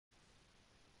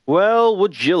Well,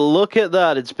 would you look at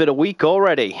that? It's been a week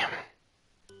already.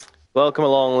 Welcome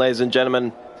along, ladies and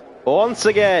gentlemen, once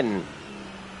again,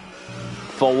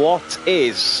 for what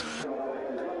is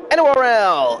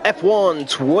NORL F1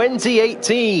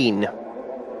 2018.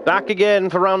 Back again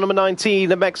for round number 19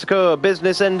 in Mexico,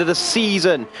 business end of the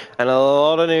season, and a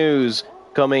lot of news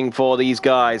coming for these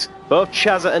guys. Both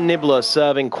Chazza and Nibbler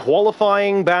serving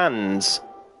qualifying bans,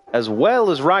 as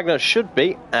well as Ragnar should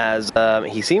be, as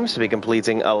he seems to be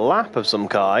completing a lap of some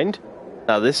kind.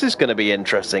 Now this is going to be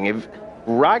interesting. If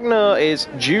Ragnar is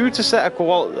due to set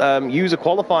a use a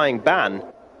qualifying ban,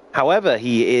 however,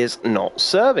 he is not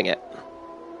serving it,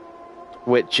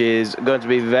 which is going to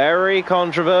be very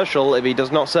controversial if he does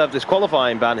not serve this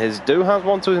qualifying ban. His do has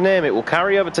one to his name. It will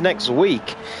carry over to next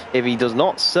week if he does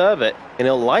not serve it, and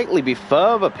he'll likely be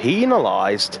further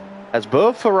penalised, as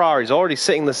both Ferraris already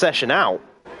sitting the session out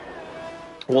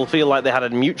will feel like they had a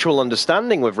mutual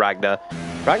understanding with Ragnar.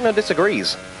 Ragnar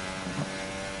disagrees.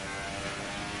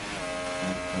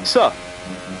 So,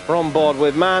 we're on board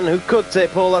with Man, who could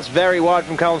take pole. That's very wide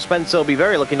from Callum Spencer. He'll be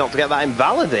very lucky not to get that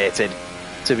invalidated,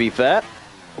 to be fair.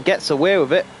 Gets away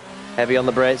with it. Heavy on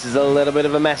the brakes. Is a little bit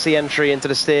of a messy entry into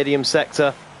the stadium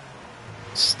sector.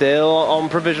 Still on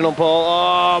provisional pole.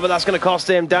 Oh, but that's going to cost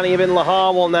him. Danny Ibn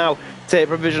Lahar will now take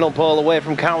provisional pole away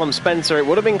from Callum Spencer. It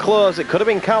would have been close. It could have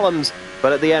been Callum's.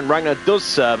 But at the end, Ragnar does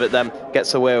serve it then.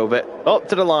 Gets away with it. Up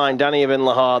to the line. Danny Ibn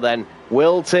Lahar then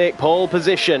will take pole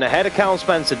position ahead of Callum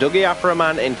Spencer. Dougie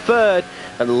Aframan in third.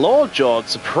 And Lord George,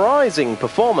 surprising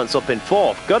performance up in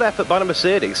fourth. Good effort by the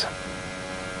Mercedes.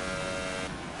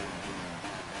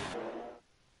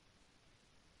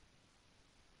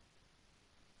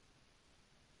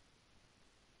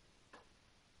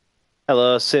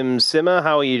 Hello, Simmer.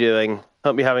 How are you doing?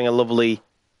 Hope you're having a lovely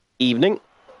evening.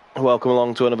 Welcome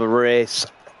along to another race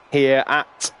here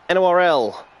at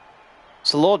NORL.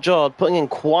 So Lord George putting in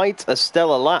quite a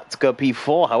stellar lap to go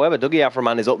P4. However, Dougie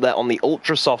Aframan is up there on the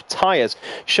ultra soft tyres,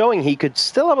 showing he could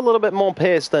still have a little bit more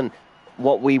pace than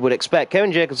what we would expect.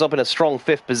 Kevin Jacobs up in a strong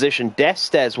fifth position.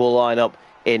 Destes will line up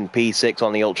in P6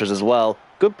 on the ultras as well.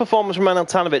 Good performance from Manel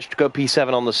Tanovic to go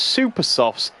P7 on the super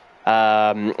softs.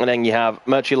 And then you have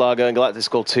Murcielago and Galactic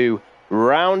Skull 2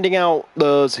 rounding out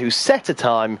those who set a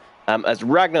time, as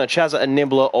Ragnar, Chazza and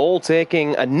Nibbler all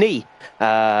taking a knee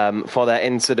for their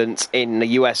incidents in the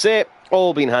USA,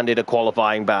 all being handed a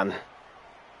qualifying ban.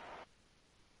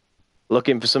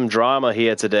 Looking for some drama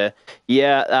here today.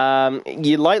 Yeah,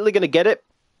 you're likely going to get it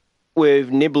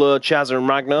with Nibbler, Chazza and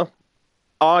Ragnar.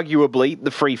 Arguably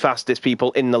the three fastest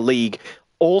people in the league,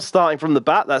 all starting from the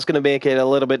bat. That's going to make it a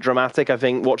little bit dramatic, I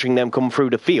think, watching them come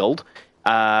through the field.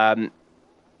 But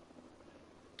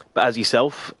as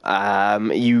yourself,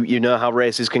 you know how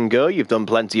races can go. You've done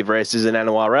plenty of races in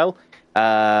NORL.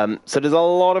 So there's a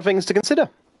lot of things to consider.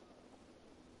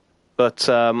 But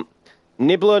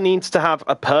Nibbler needs to have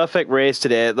a perfect race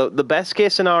today. The best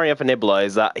case scenario for Nibbler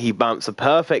is that he bumps a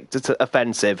perfect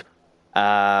offensive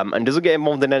and doesn't get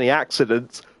involved in any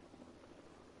accidents.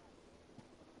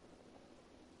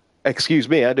 Excuse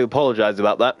me, I do apologise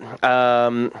about that.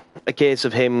 A case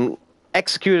of him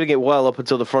executing it well up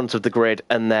until the front of the grid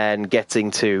and then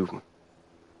getting to...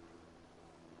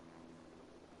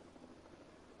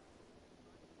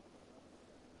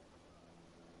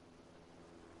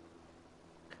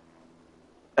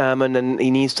 and then he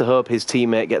needs to hope his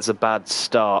teammate gets a bad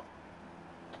start.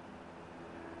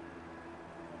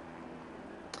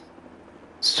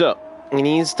 So, he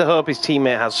needs to hope his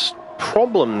teammate has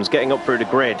problems getting up through the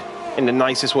grid in the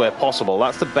nicest way possible.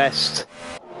 That's the best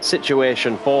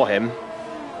situation for him.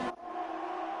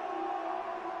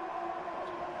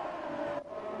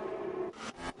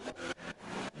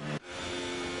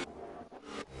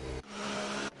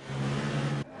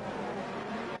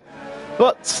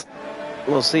 But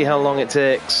we'll see how long it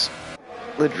takes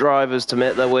the drivers to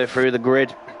make their way through the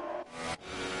grid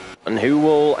and who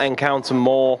will encounter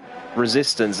more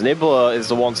resistance. Nibbler is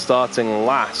the one starting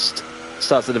last.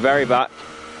 Starts at the very back,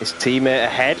 his teammate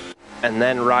ahead, and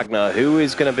then Ragnar, who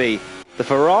is going to be... The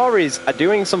Ferraris are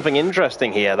doing something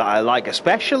interesting here that I like,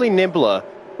 especially Nibbler.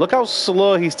 Look how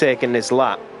slow he's taking this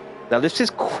lap. Now this is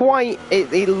quite...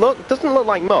 It doesn't look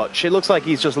like much. It looks like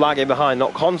he's just lagging behind,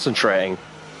 not concentrating.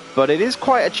 But it is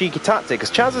quite a cheeky tactic,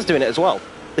 because Chaz is doing it as well.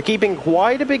 They're keeping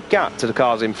quite a big gap to the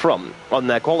cars in front on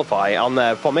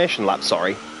their formation lap,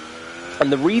 sorry.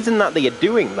 And the reason that they are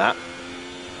doing that...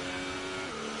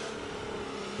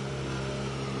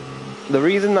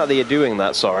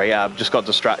 I've just got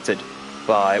distracted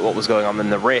by what was going on in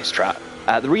the racetrack.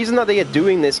 The reason that they are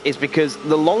doing this is because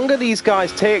the longer these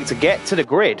guys take to get to the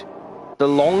grid, the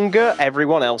longer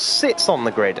everyone else sits on the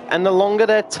grid and the longer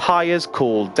their tyres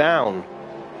cool down.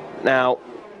 Now,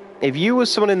 if you were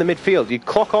someone in the midfield, you'd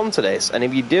clock onto this, and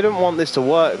if you didn't want this to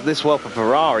work this well for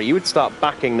Ferrari, you would start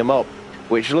backing them up,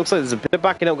 which looks like there's a bit of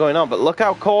backing up going on, but look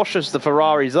how cautious the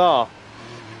Ferraris are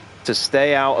to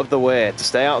stay out of the way, to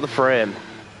stay out of the frame.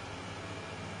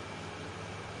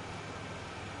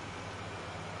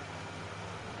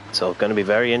 So, going to be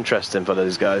very interesting for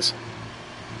those guys.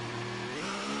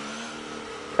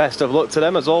 Best of luck to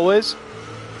them, as always.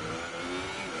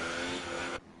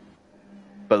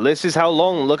 But this is how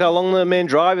long, look how long the main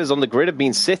drivers on the grid have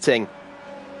been sitting.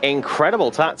 Incredible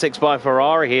tactics by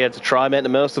Ferrari here to try and make the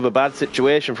most of a bad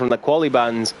situation from the quali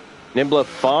bans. Nibbler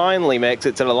finally makes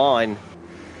it to the line.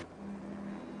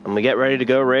 And we get ready to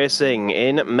go racing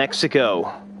in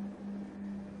Mexico.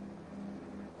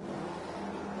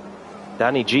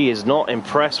 Danny G is not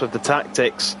impressed with the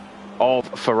tactics of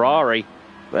Ferrari.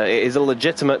 But it is a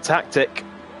legitimate tactic.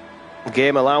 The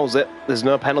game allows it. There's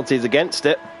no penalties against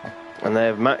it. And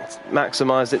they've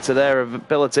maximised it to their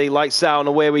ability. Lights out, and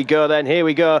away we go then. Here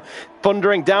we go.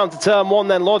 Thundering down to turn one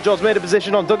then. Lord George made a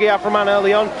position on Dougie Aframan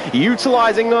early on,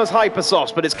 utilising those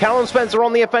hypersofts. But it's Callum Spencer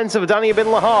on the offensive. Danny Bin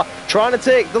Lahar trying to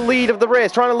take the lead of the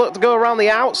race, trying to look to go around the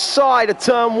outside of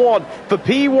turn one. For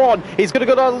P1, he's going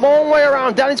to go a long way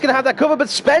around. Danny's going to have that cover, but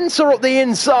Spencer up the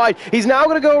inside. He's now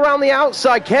going to go around the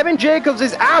outside. Kevin Jacobs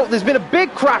is out. There's been a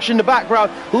big crash in the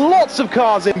background. Lots of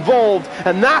cars involved,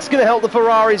 and that's going to help the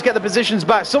Ferraris get the positions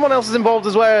back. Someone else is involved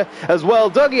as well.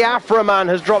 Dougie Aframan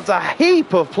has dropped a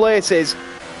heap of places.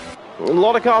 A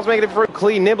lot of cars making it through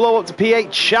clean. Niblo up to P8.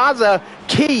 Chaza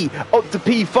Key up to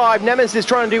P5. Nemesis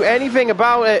trying to do anything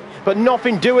about it, but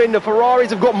nothing doing. The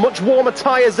Ferraris have got much warmer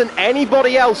tyres than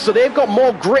anybody else, so they've got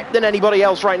more grip than anybody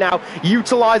else right now,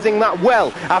 utilising that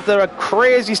well. After a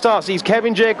crazy start, sees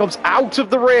Kevin Jacobs out of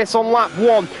the race on lap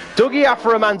one. Dougie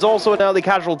Aframan's also an early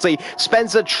casualty.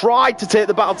 Spencer tried to take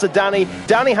the battle to Danny.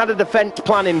 Danny had a defence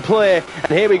plan in play,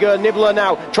 and here we go. Nibbler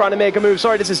now trying to make a move.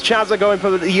 Sorry, this is Chaza going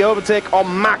for the overtake on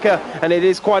Maka, and it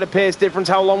is quite a pace difference.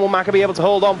 How long will Maka be able to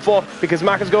hold on for? Because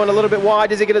Maka's going a little bit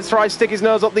wide. Is he going to try to stick his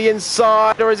nose up the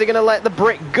inside, or is he going to let the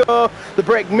brick go? The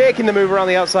brick making the move around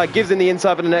the outside, gives him the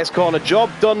inside for the next corner. Job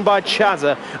done by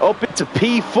Chaza, up into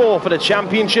P4 for the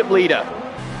championship leader.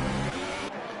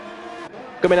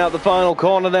 Coming out the final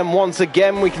corner then, once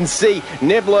again we can see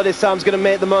Nibbler this time is going to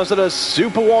make the most of those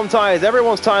super warm tyres.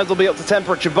 Everyone's tyres will be up to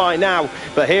temperature by now,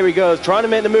 but here he goes, trying to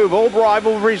make the move. Old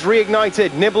rivalries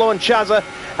reignited. Nibbler and Chaza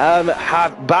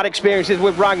have bad experiences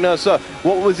with Ragnar, so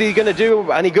what was he going to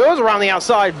do? And he goes around the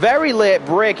outside, very late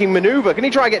braking manoeuvre. Can he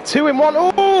try to get two in one?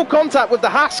 Oh, contact with the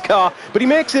Haas car, but he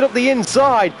makes it up the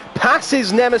inside,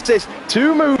 passes Nemesis.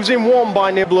 Two moves in one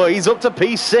by Nibbler. He's up to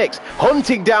P6,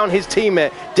 hunting down his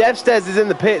teammate. Devstairs is in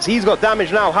the pits. He's got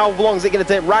damage now. How long is it going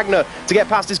to take Ragnar to get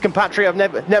past his compatriot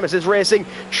of Nemesis Racing?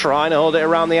 Trying to hold it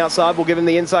around the outside. We'll give him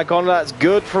the inside corner. That's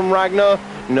good from Ragnar.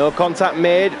 No contact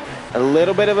made. A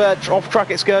little bit of a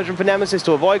off-track excursion for Nemesis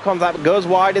to avoid contact. Goes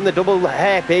wide in the double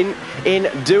hairpin in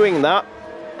doing that.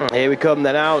 Here we come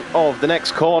then out of the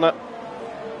next corner.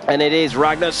 And it is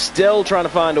Ragnar still trying to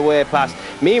find a way past.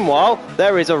 Meanwhile,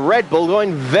 there is a Red Bull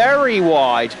going very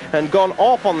wide and gone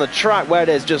off on the track where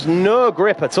there's just no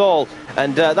grip at all.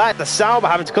 And that the Sauber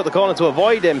having to cut the corner to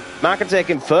avoid him. Maka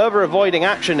taking further avoiding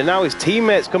action, and now his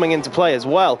teammates coming into play as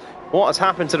well. What has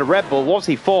happened to the Red Bull? Was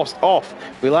he forced off?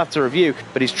 We'll have to review.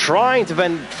 But he's trying to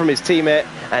fend from his teammate,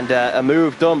 and a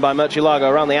move done by Murcielago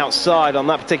around the outside on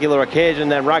that particular occasion.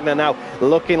 Then Ragnar now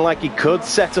looking like he could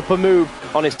set up a move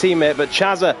on his teammate, but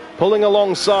Chaza pulling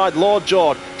alongside Lord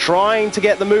George, trying to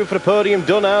get the move for the podium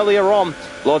done earlier on.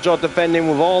 Lord George defending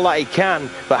with all that he can,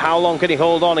 but how long can he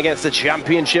hold on against the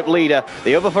championship leader?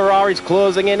 The other Ferraris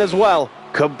closing in as well.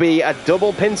 Could be a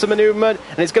double pincer manoeuvre,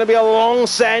 and it's going to be a long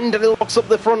send, and it locks up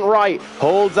the front right.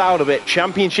 Holds out of it.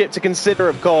 Championship to consider,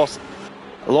 of course.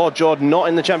 Lord George not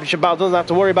in the championship battle, doesn't have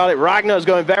to worry about it. Ragnar's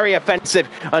going very offensive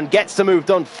and gets the move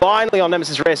done finally on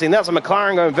Nemesis Racing. That's a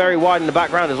McLaren going very wide in the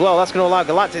background as well. That's going to allow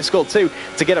Galactic Skull 2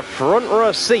 to get a front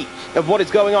row seat of what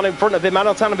is going on in front of him.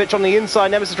 Anil Tanovic on the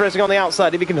inside, Nemesis Racing on the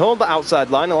outside. If he can hold the outside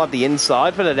line, he'll have the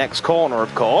inside for the next corner,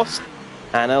 of course.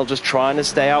 Anil just trying to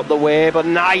stay out the way, but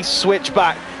nice switch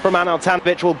back from Anil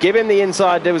Tanovic will give him the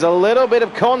inside. There was a little bit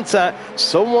of contact.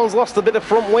 Someone's lost a bit of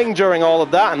front wing during all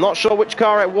of that. I'm not sure which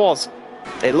car it was.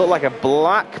 It looked like a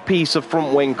black piece of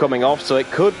front wing coming off, so it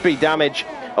could be damage.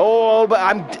 Oh, but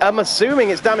I'm assuming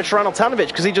it's damage for Anil Tanovic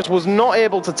because he just was not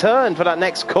able to turn for that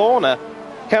next corner.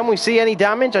 Can we see any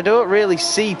damage? I don't really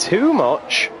see too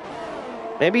much.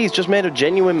 Maybe he's just made a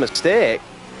genuine mistake.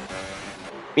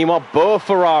 Meanwhile, both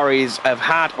Ferraris have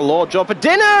had Lord George for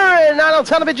dinner, and Anel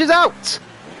Tanovic is out.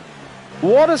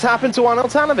 What has happened to Anel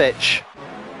Tanovic?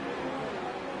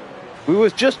 We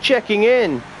was just checking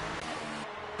in.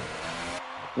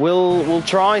 We'll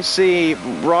try see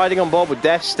riding on board with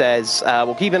Destes.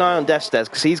 We'll keep an eye on Destes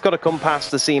because he's got to come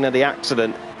past the scene of the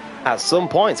accident at some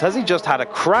point. Has he just had a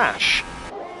crash?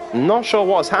 Not sure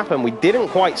what's happened. We didn't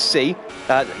quite see.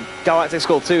 Galactic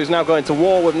Skull 2 is now going to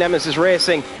war with Nemesis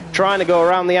Racing, trying to go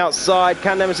around the outside.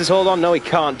 Can Nemesis hold on? No, he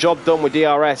can't. Job done with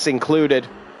DRS included.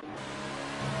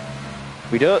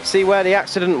 We don't see where the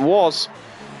accident was.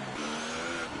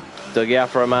 Dougie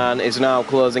Aframan is now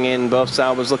closing in. Both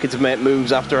Saubers looking to make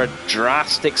moves after a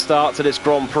drastic start to this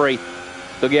Grand Prix.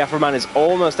 Dougie Aframan is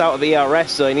almost out of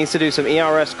ERS, so he needs to do some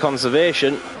ERS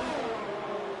conservation.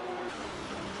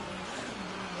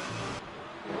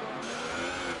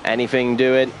 Anything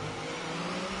doing.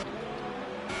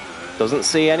 Doesn't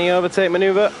see any overtake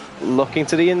maneuver. Looking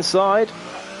to the inside.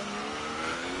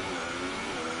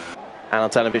 Anel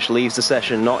Tanovic leaves the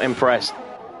session, not impressed.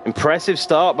 Impressive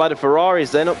start by the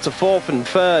Ferraris, then up to 4th and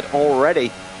 3rd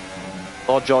already.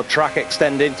 Lord George track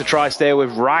extending to try stay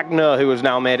with Ragnar, who has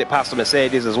now made it past the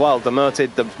Mercedes as well.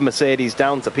 Demoted the Mercedes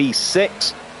down to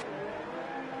P6.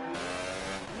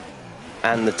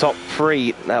 And the top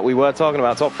 3 that we were talking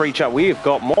about, top 3 chat, we've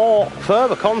got more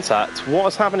further contact. What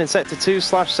has happened in Sector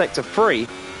 2/Sector 3?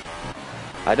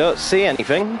 I don't see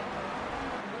anything.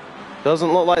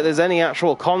 Doesn't look like there's any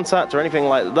actual contact or anything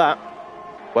like that.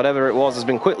 Whatever it was has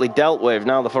been quickly dealt with.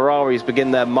 Now the Ferraris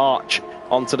begin their march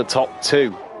onto the top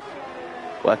 2.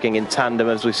 Working in tandem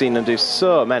as we've seen them do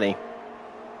so many.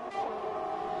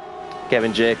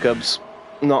 Kevin Jacobs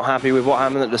not happy with what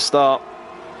happened at the start.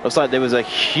 Looks like there was a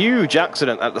huge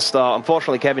accident at the start.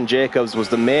 Unfortunately, Kevin Jacobs was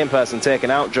the main person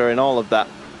taken out during all of that.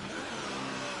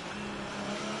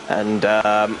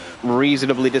 And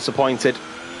reasonably disappointed.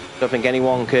 Don't think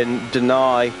anyone can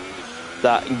deny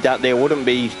that they wouldn't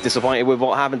be disappointed with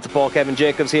what happened to poor Kevin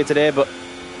Jacobs here today, but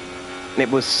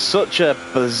it was such a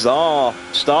bizarre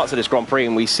start to this Grand Prix,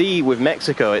 and we see with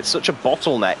Mexico, it's such a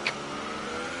bottleneck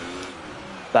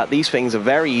that these things are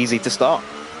very easy to start.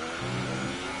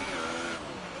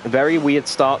 A very weird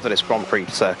start to this Grand Prix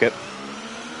circuit.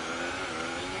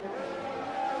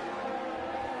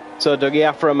 So Dougie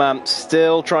Aframan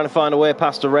still trying to find a way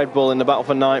past the Red Bull in the battle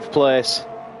for 9th place.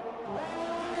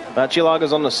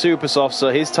 Machilaga's on the super soft, so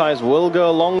his tyres will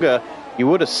go longer. You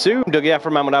would assume Dougie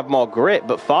Aframan would have more grip,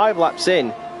 but 5 laps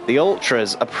in, the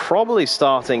Ultras are probably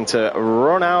starting to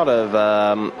run out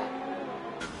of...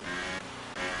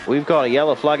 We've got a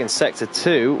yellow flag in Sector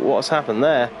 2. What's happened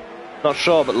there? Not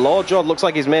sure, but Lord George looks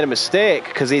like he's made a mistake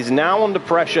because he's now under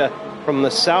pressure from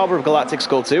the Sauber of Galactic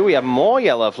Skull 2. We have more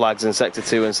yellow flags in Sector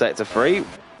 2 and Sector 3.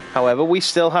 However, we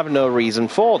still have no reason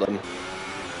for them.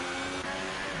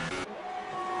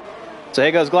 So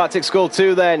here goes Galactic Skull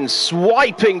 2 then,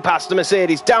 swiping past the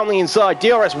Mercedes down the inside.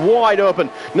 DRS wide open.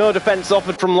 No defense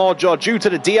offered from Lord George due to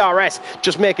the DRS,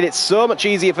 just making it so much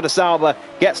easier for the Sauber.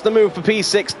 Gets the move for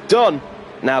P6 done.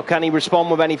 Now, can he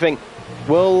respond with anything?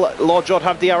 Will Lord George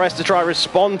have DRS to try to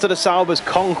respond to the Sauber's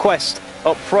conquest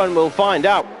up front? We'll find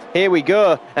out. Here we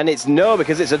go, and it's no,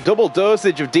 because it's a double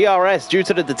dosage of DRS due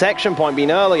to the detection point being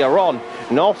earlier on.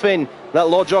 Nothing that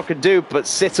Lord George could do but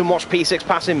sit and watch P6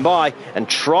 passing by and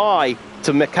try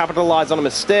to capitalise on a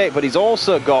mistake, but he's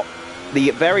also got the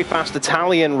very fast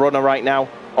Italian runner right now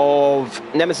of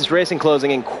Nemesis Racing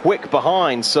closing in quick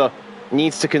behind, so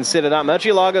needs to consider that.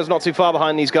 Murcielaga's not too far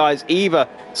behind these guys either,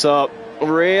 so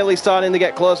really starting to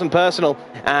get close and personal,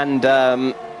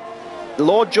 and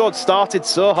Lord George started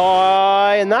so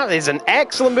high, and that is an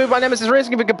excellent move by Nemesis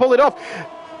Racing if he can pull it off.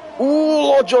 Ooh,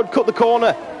 Lord George cut the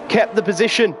corner, kept the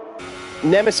position.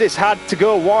 Nemesis had to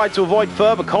go wide to avoid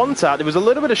further contact. There was a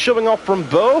little bit of shoving off from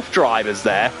both drivers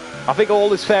there. I think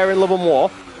all is fair in love and war.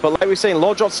 But like we were saying,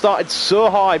 Lord George started so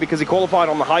high because he qualified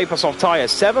on the Hypersoft tyres.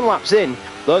 7 laps in,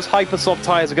 those Hypersoft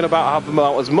tyres are going to have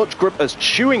about as much grip as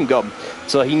chewing gum.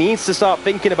 So he needs to start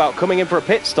thinking about coming in for a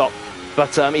pit stop.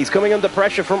 But he's coming under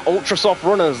pressure from ultra-soft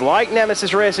runners like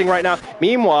Nemesis Racing right now.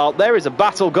 Meanwhile, there is a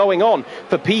battle going on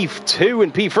for P2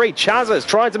 and P3. Chazza's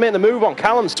trying to make the move on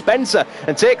Callum Spencer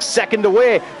and takes second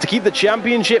away to keep the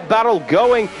championship battle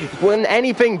going. When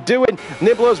anything doing,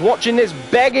 Nibbler's watching this,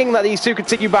 begging that these two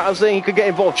continue battles, saying he could get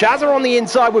involved. Chazza on the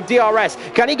inside with DRS.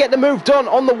 Can he get the move done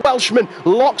on the Welshman?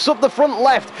 Locks up the front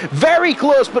left. Very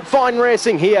close, but fine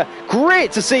racing here.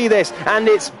 Great to see this, and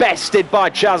it's bested by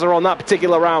Chazza on that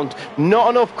particular round.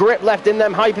 Not enough grip left in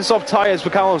them Hypersoft tyres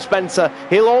for Callum Spencer.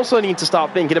 He'll also need to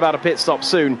start thinking about a pit stop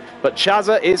soon, but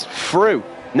Chazza is through.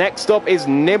 Next up is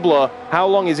Nibbler. How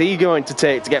long is he going to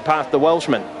take to get past the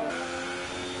Welshman?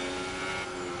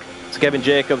 So Kevin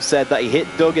Jacobs said that he hit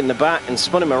Doug in the back and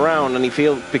spun him around, and he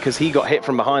feels because he got hit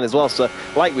from behind as well. So,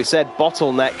 like we said,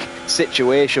 bottleneck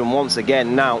situation once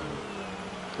again. Now,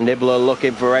 Nibbler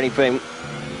looking for anything.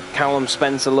 Callum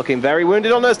Spencer looking very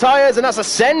wounded on those tyres, and that's a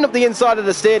send up the inside of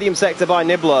the stadium sector by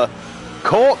Nibbler.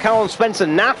 Caught Callum Spencer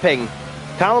napping.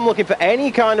 Callum looking for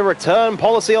any kind of return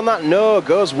policy on that. No,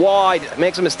 goes wide,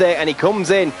 makes a mistake, and he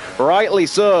comes in, rightly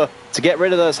so, to get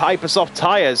rid of those hypersoft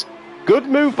tyres. Good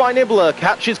move by Nibbler,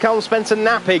 catches Callum Spencer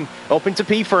napping up into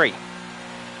P3.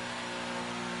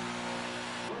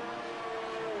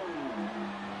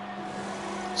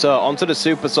 So onto the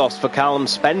super softs for Callum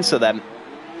Spencer then.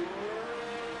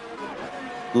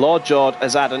 Lord George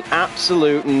has had an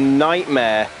absolute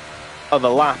nightmare of a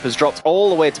lap, has dropped all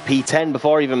the way to P10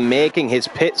 before even making his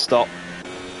pit stop.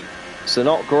 So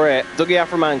not great. Dougie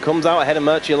Aframan comes out ahead of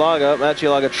Murcielago.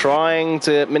 Murcielago trying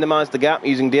to minimise the gap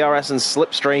using DRS and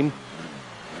slipstream.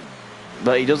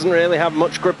 But he doesn't really have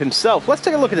much grip himself. Let's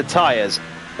take a look at the tyres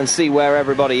and see where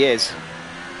everybody is.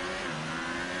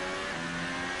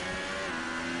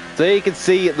 So you can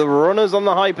see the runners on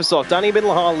the Hypersoft. Danny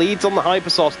Bin-Lahar leads on the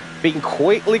Hypersoft, being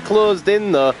quickly closed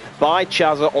in though by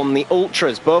Chazza on the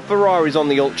Ultras. Both Ferraris on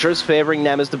the Ultras, favouring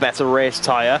them as the better race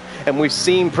tyre. And we've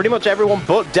seen pretty much everyone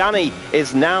but Danny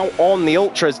is now on the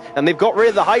Ultras. And they've got rid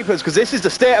of the Hypers, because this is the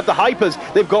state of the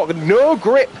Hypers. They've got no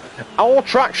grip or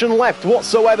traction left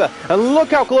whatsoever. And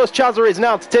look how close Chazza is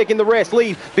now to taking the race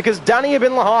lead, because Danny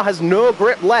Bin-Lahar has no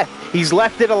grip left. He's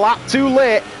left it a lap too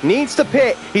late, needs to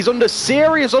pit. He's under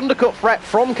serious undercut threat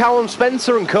from Callum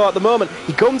Spencer and co at the moment.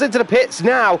 He comes into the pits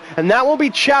now, and that will be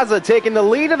Chazza taking the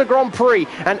lead of the Grand Prix.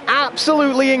 And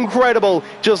absolutely incredible,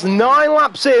 just 9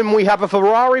 laps in, we have a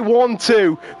Ferrari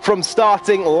 1-2 from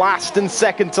starting last and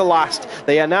second to last.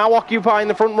 They are now occupying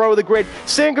the front row of the grid.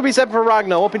 Same could be said for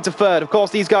Ragnar up into third. Of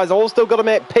course, these guys all still got to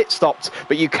make pit stops,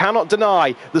 but you cannot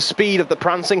deny the speed of the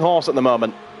prancing horse at the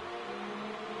moment.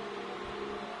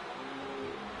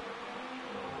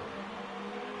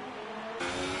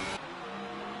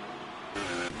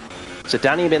 So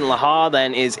Danny Bin-Lahar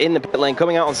then is in the pit lane,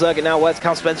 coming out on circuit now. Where's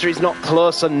Callum Spencer? He's not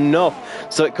close enough.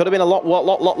 So it could have been a lot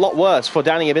worse for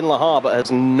Danny Bin-Lahar, but has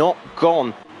not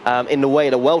gone in the way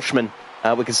of the Welshman.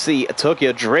 We can see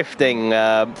Tokyo drifting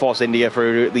Force India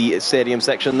through the stadium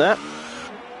section there.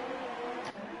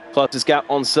 Closest gap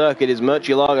on circuit is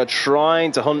Murcielago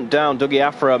trying to hunt down Dougie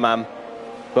Aframan.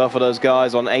 Both of those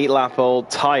guys on 8-lap-old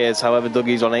tyres. However,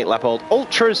 Dougie's on 8-lap-old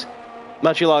Ultras.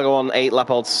 Murcielago on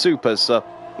 8-lap-old Supers. So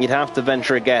you'd have to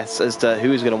venture a guess as to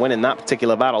who's going to win in that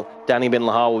particular battle. Danny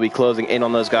Bin-Lahar will be closing in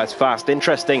on those guys fast.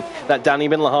 Interesting that Danny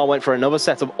Bin-Lahar went for another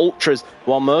set of Ultras,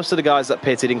 while most of the guys that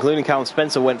pitted, including Callum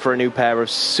Spencer, went for a new pair of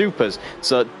Supers.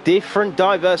 So different,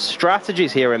 diverse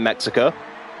strategies here in Mexico.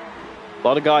 A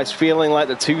lot of guys feeling like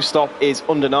the 2-stop is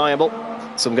undeniable.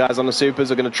 Some guys on the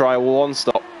Supers are going to try a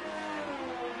 1-stop.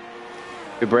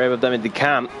 Be brave of them if they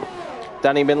can.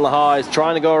 Danny Bin-Lahar is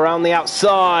trying to go around the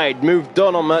outside. Move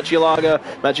done on Murcielago.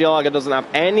 Murcielago doesn't have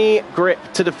any grip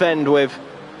to defend with.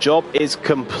 Job is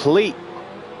complete.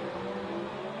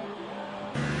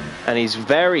 And he's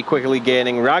very quickly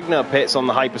gaining. Ragnar pits on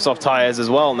the Hypersoft tyres as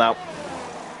well now.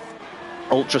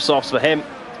 Ultra softs for him.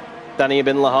 Danny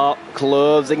Bin-Lahar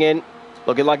closing in.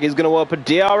 Looking like he's going to open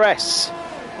DRS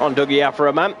on Dougie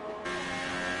Aframan.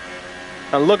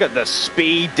 And look at the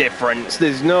speed difference.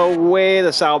 There's no way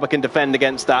the Sauber can defend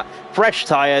against that. Fresh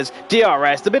tyres,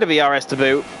 DRS, a bit of ERS to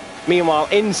boot. Meanwhile,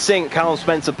 in sync, Callum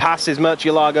Spencer passes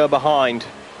Murcielago behind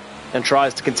and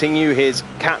tries to continue his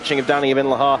catching of Danny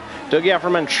Bin-Lahar. Dougie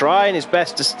Aframan trying his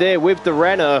best to stay with the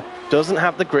Renault. Doesn't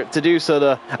have the grip to do so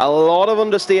though. A lot of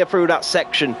understeer through that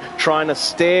section, trying to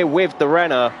stay with the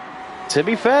Renault. To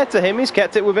be fair to him, he's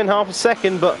kept it within half a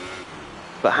second, but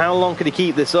how long could he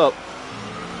keep this up?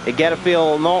 It get a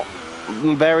feel not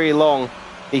very long.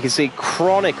 You can see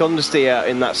chronic understeer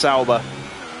in that Sauber,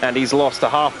 and he's lost a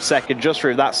half a second just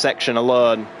through that section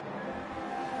alone.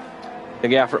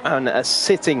 And a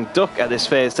sitting duck at this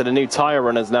phase to the new tyre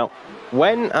runners now.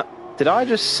 When did I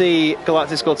just see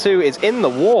Galactic Skull 2 is in the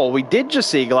wall? We did just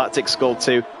see Galactic Skull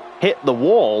 2 hit the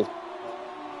wall.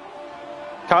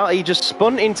 He just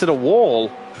spun into the wall.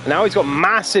 Now he's got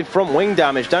massive front wing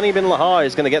damage. Danny Bin-Lahar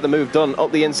is going to get the move done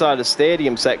up the inside of the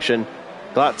stadium section.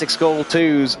 Galactic Skull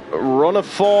 2's run of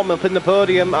form up in the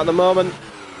podium at the moment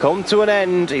come to an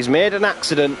end. He's made an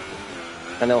accident,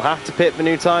 and he'll have to pit for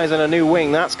new tyres and a new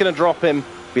wing. That's going to drop him.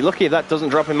 Be lucky if that doesn't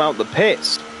drop him out the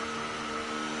pits.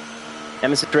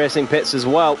 Emerson Racing pits as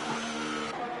well.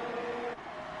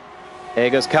 Here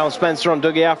goes Callum Spencer on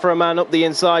Dougie Aframan up the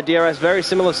inside. DRS, very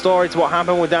similar story to what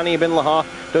happened with Danny Bin-Lahar.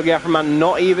 Dougie Aframan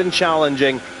not even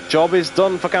challenging. Job is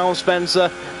done for Callum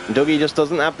Spencer. Dougie just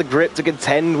doesn't have the grip to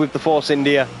contend with the Force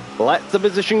India. Let the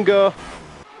position go.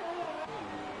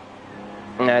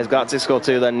 He's got to score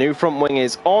 2 then. New front wing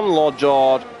is on. Lord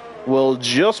George will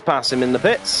just pass him in the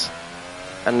pits.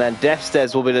 And then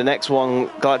Destes will be the next one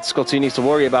Galactic 2 needs to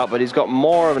worry about, but he's got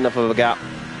more of enough of a gap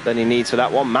than he needs for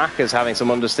that one. Macca's having some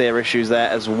understeer issues there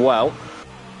as well.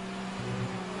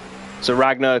 So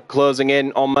Ragnar closing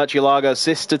in on Murcielago's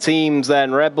sister teams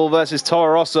then. Red Bull versus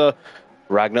Toro Rosso.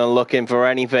 Ragnar looking for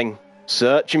anything.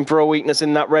 Searching for a weakness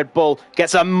in that Red Bull.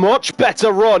 Gets a much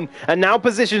better run and now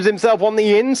positions himself on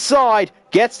the inside.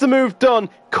 Gets the move done.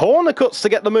 Corner cuts to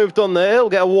get the move done there. He'll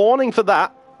get a warning for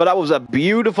that. But that was a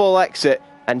beautiful exit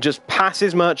and just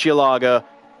passes Murcielago.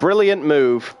 Brilliant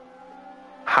move.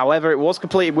 However, it was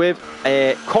completed with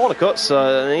a corner cut,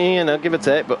 so, you know, give or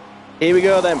take. But here we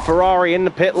go then. Ferrari in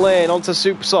the pit lane onto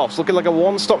Super Softs. Looking like a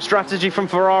one-stop strategy from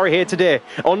Ferrari here today.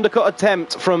 Undercut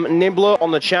attempt from Nibbler on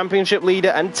the championship leader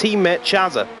and teammate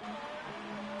Chazza.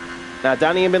 Now,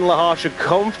 Danny and Bin Lahar should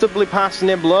comfortably pass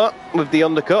Nibbler with the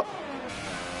undercut.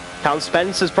 Callum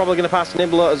Spencer's probably going to pass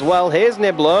Nibbler as well. Here's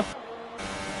Nibbler.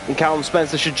 And Callum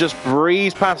Spencer should just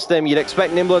breeze past him. You'd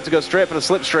expect Nibbler to go straight for the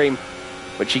slipstream,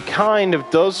 which he kind of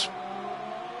does.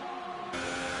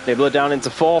 Nibbler down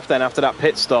into 4th then after that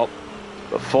pit stop.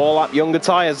 But 4-lap younger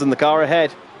tyres than the car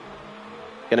ahead.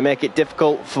 Going to make it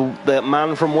difficult for the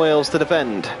man from Wales to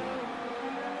defend.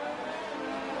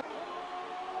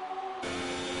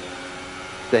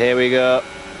 So here we go.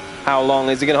 How long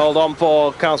is he going to hold on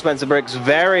for? Callum Spencer bricks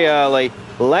very early.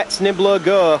 Lets Nibbler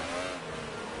go.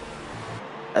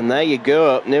 And there you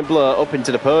go. Nibbler up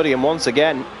into the podium once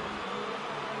again.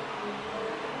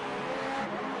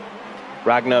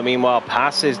 Ragnar, meanwhile,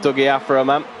 passes Dougie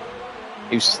Afroman,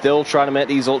 who's still trying to make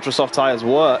these ultra soft tyres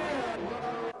work.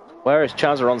 Where is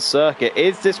Chazza on circuit?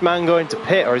 Is this man going to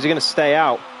pit or is he going to stay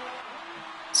out?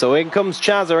 So in comes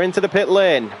Chazza into the pit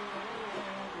lane.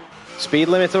 Speed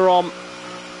limiter on.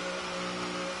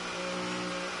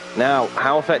 Now,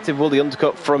 how effective will the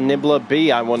undercut from Nibbler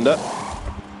be, I wonder?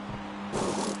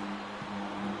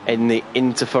 In the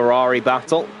inter-Ferrari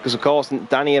battle. Because, of course,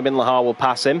 Danny Bin Lahar will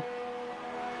pass him.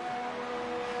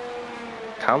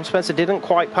 Callum Spencer didn't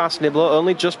quite pass Nibbler,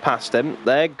 only just passed him.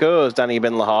 There goes Danny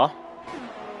Bin Lahar.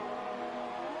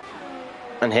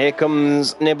 And here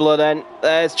comes Nibbler then.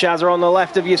 There's Chazza on the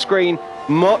left of your screen.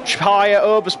 Much higher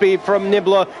overspeed from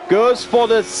Nibbler. Goes for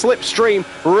the slipstream.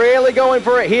 Really going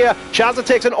for it here. Chazza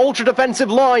takes an ultra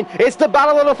defensive line. It's the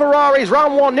battle of the Ferraris.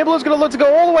 Round 1. Nibbler's going to look to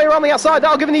go all the way around the outside.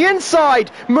 That'll give him the inside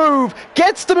move.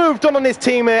 Gets the move done on his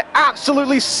teammate.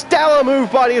 Absolutely stellar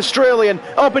move by the Australian.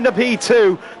 Up into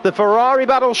P2. The Ferrari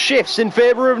battle shifts in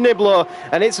favour of Nibbler.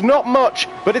 And it's not much,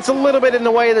 but it's a little bit in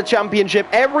the way of the championship.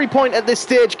 Every point at this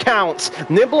stage counts.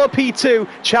 Nibbler P2,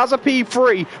 Chazza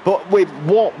P3. But with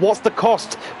what's the cost?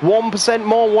 1%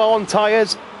 more worn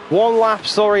tyres. 1 lap,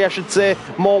 sorry, I should say,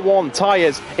 more worn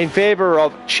tyres in favour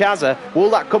of Chazza. Will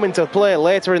that come into play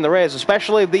later in the race,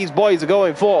 especially if these boys are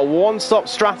going for a one-stop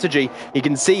strategy? You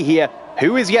can see here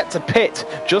who is yet to pit.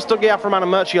 Just Dougie Afroman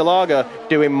and Murcielago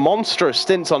doing monstrous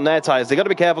stints on their tyres. They've got to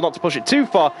be careful not to push it too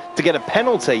far to get a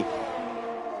penalty.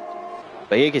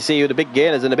 But here you can see who the big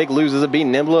gainers and the big losers have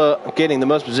been. Nibbler gaining the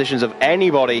most positions of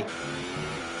anybody.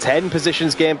 10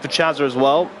 positions gained for Chazza as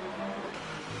well.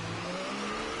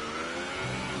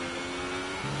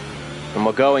 And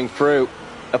we're going through.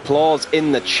 Applause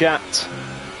in the chat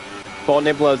for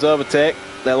Nibbler's overtake.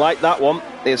 They like that one.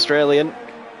 The Australian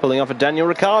pulling off a Daniel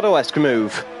Ricciardo-esque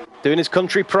move. Doing his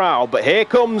country proud. But here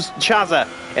comes Chazza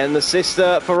and the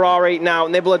sister Ferrari. Now,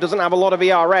 Nibbler doesn't have a lot of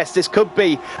ERS. This could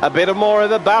be a bit of more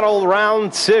of a battle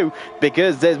round 2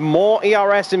 because there's more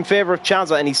ERS in favour of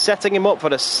Chazza and he's setting him up for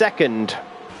the second.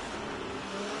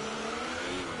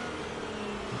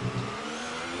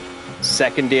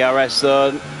 Second DRS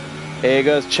zone. Here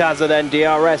goes Chazza then,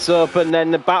 DRS open,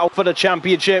 then the battle for the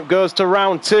championship goes to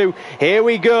round 2. Here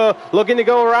we go, looking to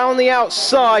go around the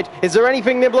outside. Is there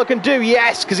anything Nibbler can do?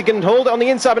 Yes, because he can hold it on the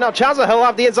inside, but now Chazza, he'll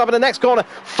have the inside in the next corner.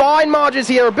 Fine margins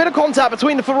here, a bit of contact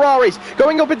between the Ferraris.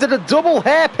 Going up into the double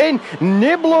hairpin,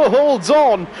 Nibbler holds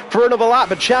on for another lap,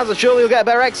 but Chazza surely will get a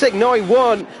better exit. No, he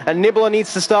won't, and Nibbler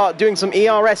needs to start doing some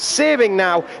ERS saving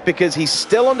now because he's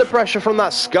still under pressure from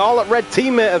that scarlet red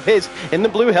teammate of his in the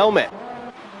blue helmet.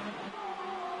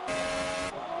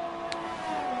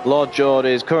 Lord George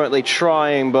is currently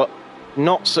trying, but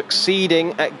not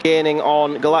succeeding at gaining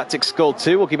on Galactic Skull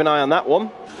 2. We'll keep an eye on that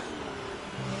one.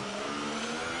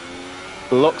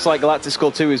 Looks like Galactic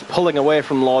Skull 2 is pulling away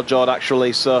from Lord George,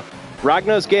 actually. So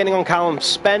Ragnar's gaining on Callum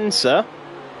Spencer.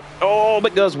 Oh,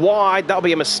 but goes wide. That'll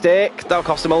be a mistake. That'll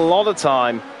cost him a lot of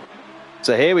time.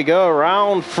 So here we go,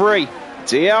 round 3.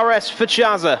 DRS for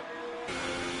Chazza.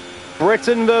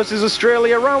 Britain versus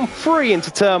Australia, round 3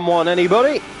 into turn 1.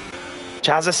 Anybody?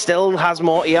 Chazza still has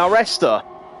more ERS though,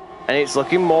 and it's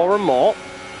looking more and more.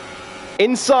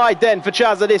 Inside then for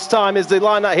Chazza this time is the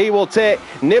line that he will take.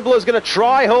 Nibbler's going to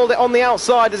try hold it on the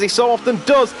outside, as he so often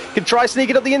does. Can try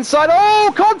sneak it up the inside.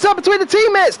 Oh, contact between the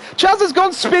teammates. Chazza's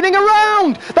gone spinning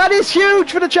around. That is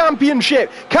huge for the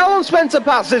championship. Callum Spencer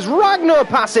passes, Ragnar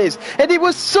passes, and it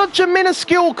was such a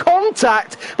minuscule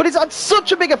contact, but it's had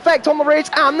such a big effect on the race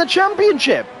and the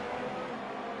championship.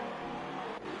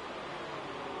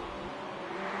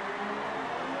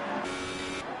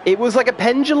 It was like a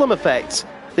pendulum effect.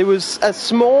 There was a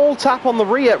small tap on the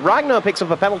rear. Ragnar picks up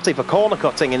a penalty for corner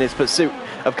cutting in his pursuit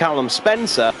of Callum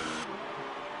Spencer.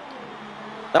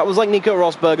 That was like Nico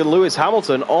Rosberg and Lewis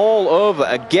Hamilton all over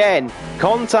again.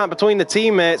 Contact between the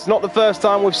teammates, not the first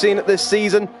time we've seen it this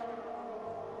season.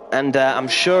 And I'm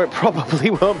sure it probably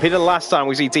won't be the last time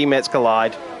we see teammates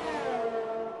collide.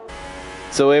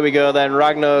 So here we go then,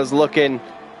 Ragnar's looking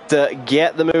to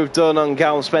get the move done on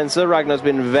Callum Spencer. Ragnar's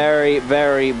been very,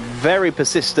 very, very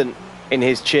persistent in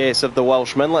his chase of the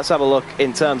Welshman. Let's have a look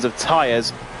in terms of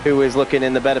tyres, who is looking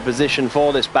in the better position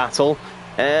for this battle.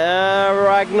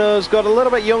 Ragnar's got a little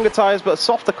bit younger tyres, but a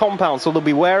softer compound, so they'll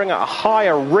be wearing at a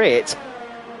higher rate.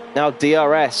 Now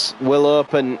DRS will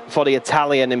open for the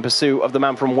Italian in pursuit of the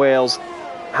man from Wales.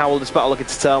 How will this battle look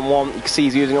into turn 1? You can see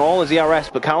he's using all his ERS,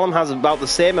 but Callum has about the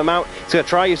same amount. He's going to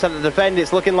try use that to defend.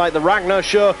 It's looking like the Ragnar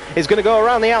show is going to go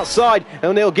around the outside,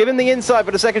 and they'll give him the inside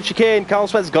for the second chicane. Callum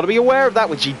Spencer's got to be aware of that,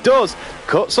 which he does.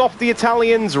 Cuts off the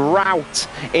Italian's route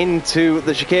into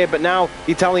the chicane, but now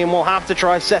the Italian will have to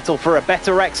try settle for a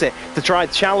better exit to try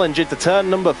challenge into turn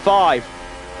number 5.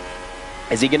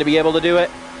 Is he going to be able to do it?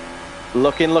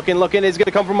 Looking. It's going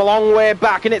to come from a long way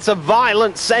back, and it's a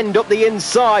violent send up the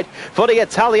inside for the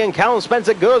Italian. Callum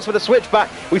Spencer goes for the switchback.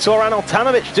 We saw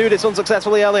Altanovic do this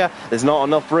unsuccessfully earlier. There's not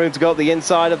enough room to go up the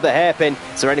inside of the hairpin.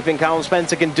 Is there anything Callum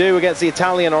Spencer can do against the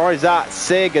Italian, or is that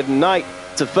say goodnight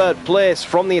to third place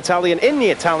from the Italian in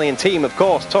the Italian team? Of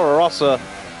course, Toro Rosso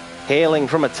hailing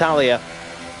from Italia.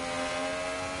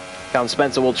 Callum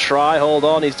Spencer will try, hold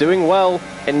on. He's doing well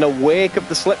in the wake of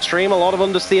the slipstream. A lot of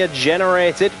understeer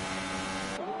generated.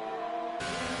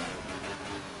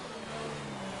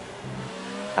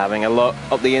 Having a look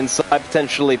up the inside,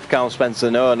 potentially for Callum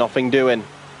Spencer. No, nothing doing.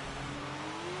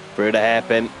 Through the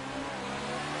hairpin.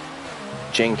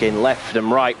 Jinking left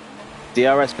and right.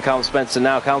 DRS for Callum Spencer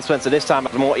now. Callum Spencer this time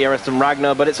has more ERS than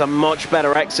Ragnar, but it's a much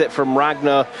better exit from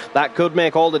Ragnar. That could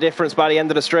make all the difference by the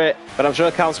end of the straight, but I'm sure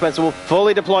Callum Spencer will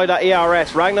fully deploy that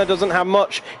ERS. Ragnar doesn't have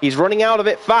much. He's running out of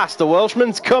it fast. The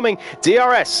Welshman's coming.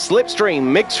 DRS,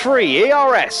 slipstream, mix free,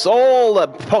 ERS, all the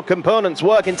components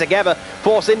working together.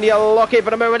 Force India looking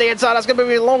for the move on the inside. That's going to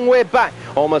be a long way back.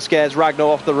 Almost scares Ragnar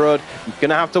off the road.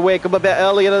 Going to have to wake up a bit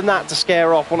earlier than that to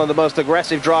scare off one of the most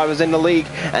aggressive drivers in the league,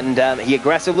 and he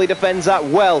aggressively defends that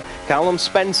well. Callum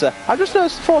Spencer. I've just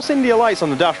noticed Force India lights on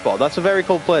the dashboard. That's a very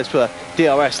cool place for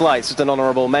DRS lights. Just an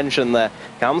honourable mention there.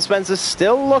 Callum Spencer's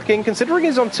still looking, considering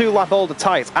he's on 2 lap older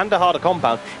tyres and a harder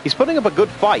compound, he's putting up a good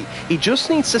fight. He just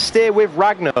needs to stay with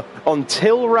Ragnar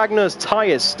until Ragnar's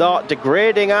tyres start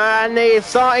degrading, and he's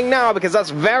starting now because that's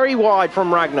very wide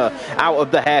from Ragnar out of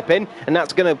the hairpin, and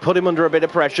that's going to put him under a bit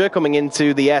of pressure coming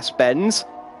into the S-bends.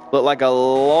 Look like a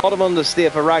lot of understeer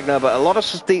for Ragnar, but a lot of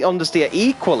understeer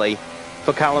equally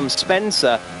for Callum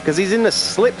Spencer, because he's in the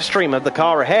slipstream of the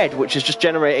car ahead, which is just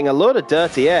generating a load of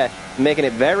dirty air, making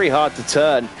it very hard to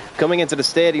turn. Coming into the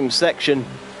stadium section,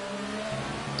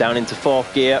 down into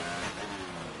 4th gear,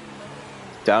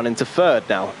 down into 3rd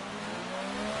now.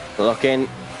 Looking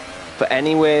for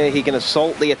any way he can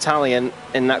assault the Italian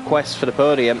in that quest for the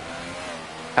podium.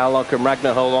 How long can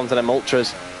Ragnar hold on to them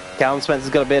ultras? Callum Spencer's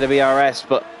got a bit of ERS,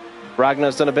 but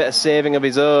Ragnar's done a bit of saving of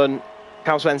his own.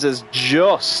 Callum Spencer's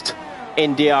just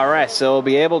in DRS, so he'll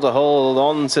be able to hold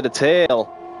on to the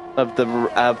tail of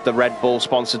the Red Bull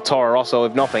sponsored Toro Rosso,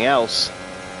 if nothing else.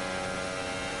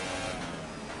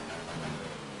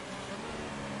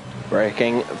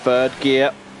 Braking 3rd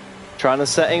gear, trying to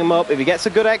set him up. If he gets a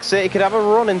good exit, he could have a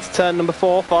run into turn number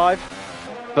 4,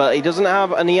 5. But he doesn't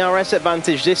have an ERS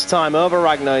advantage this time over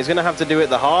Ragnar. He's going to have to do it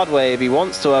the hard way if he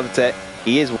wants to overtake.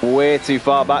 He is way too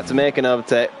far back to make an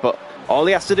overtake, but all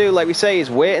he has to do, like we say, is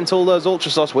wait until those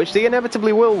ultra softs, which they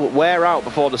inevitably will wear out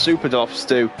before the super softs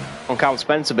do on Callum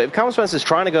Spencer. But if Callum Spencer's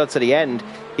trying to go to the end,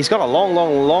 he's got a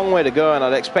long way to go, and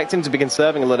I'd expect him to be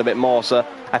conserving a little bit more. So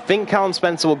I think Callum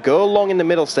Spencer will go long in the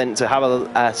middle stint to have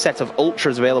a set of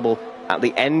ultras available at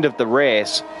the end of the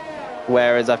race.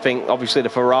 Whereas I think, obviously, the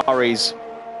Ferraris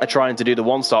are trying to do the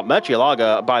one-stop.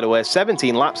 Murcielago, by the way,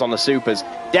 17 laps on the supers.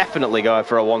 Definitely going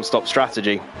for a one-stop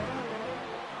strategy.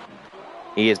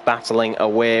 He is battling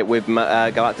away with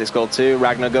Galactic Skull 2.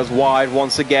 Ragnar goes wide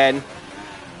once again.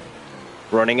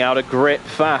 Running out of grip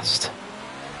fast.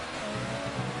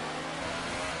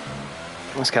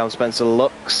 As Cal Spencer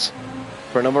looks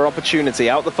for another opportunity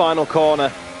out the final corner.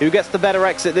 Who gets the better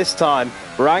exit this time?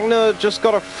 Ragnar just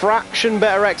got a fraction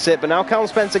better exit, but now Cal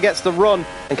Spencer gets the run,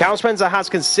 and Cal Spencer has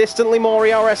consistently more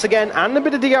ERS again, and a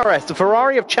bit of DRS. The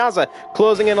Ferrari of Chazza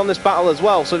closing in on this battle as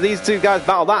well, so these two guys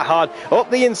battle that hard. Up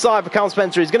the inside for Cal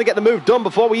Spencer, he's going to get the move done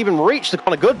before we even reach the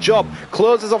corner. Good job,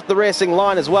 closes off the racing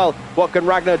line as well. What can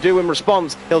Ragnar do in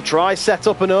response? He'll try set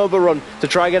up an overrun to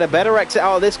try and get a better exit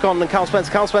out of this corner than Cal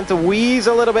Spencer. Cal Spencer wheezes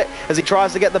a little bit as he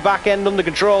tries to get the back end under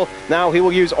control. Now he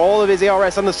will use all of his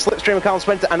ERS on the slipstream of Cal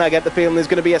Spencer, and I get the feeling there's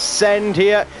going to be a send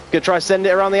here. He's going to try to send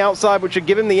it around the outside, which would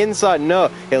give him the inside. No,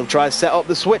 he'll try to set up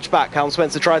the switchback. Cal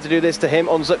Spencer tried to do this to him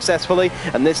unsuccessfully,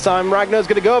 and this time Ragnar's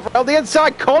going to go for the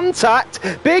inside. Contact,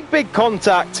 big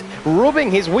contact,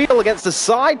 rubbing his wheel against the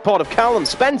side pod of Callum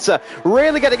Spencer.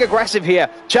 Really getting aggressive here.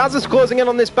 Chaz is closing in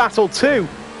on this battle too.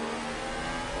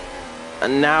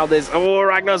 And now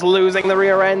Ragnar's losing the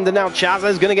rear end, and now Chaz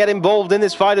is going to get involved in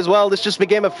this fight as well. This just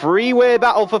became a three-way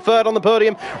battle for third on the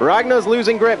podium. Ragnar's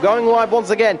losing grip, going wide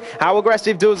once again. How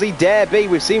aggressive does he dare be?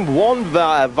 We've seen one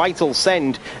vital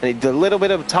send, and a little bit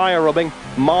of tyre rubbing,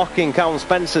 marking Callum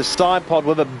Spencer's side pod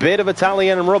with a bit of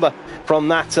Italian rubber from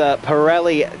that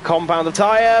Pirelli compound of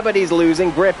tyre, but he's losing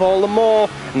grip all the more,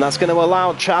 and that's going to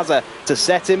allow Chazza to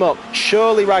set him up.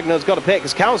 Surely Ragnar's got to pit,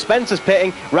 because Callum Spencer's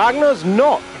pitting. Ragnar's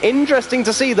not. Interesting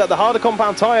to see that the harder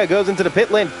compound tyre goes into the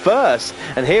pit lane first.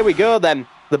 And here we go then.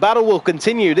 The battle will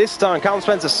continue. This time, Callum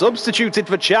Spencer substituted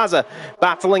for Chazza.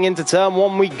 Battling into turn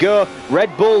one we go.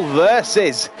 Red Bull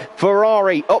versus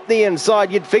Ferrari up the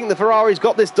inside. You'd think the Ferrari's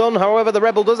got this done. However, the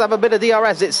Red Bull does have a bit of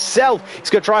DRS itself. He's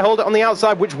going to try hold it on the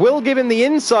outside, which will give him the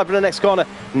inside for the next corner.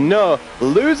 No,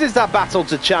 loses that battle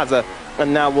to Chazza.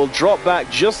 And now we'll drop back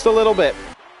just a little bit.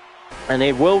 And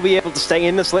he will be able to stay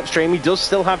in the slipstream. He does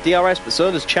still have DRS, but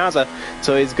so does Chazza.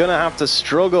 So he's going to have to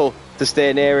struggle to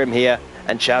stay near him here.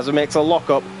 And Chazza makes a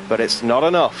lock-up, but it's not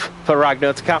enough for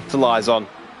Ragnar to capitalise on.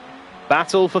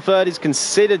 Battle for third is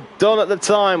considered done at the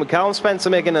time, with Callum Spencer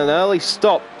making an early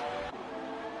stop,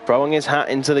 throwing his hat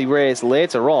into the race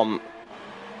later on.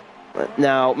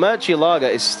 Now, Murcielago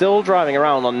is still driving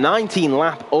around on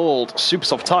 19-lap-old super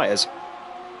soft tyres.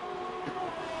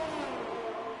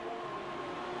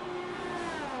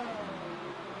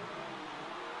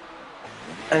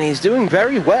 And he's doing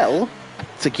very well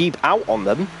to keep out on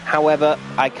them. However,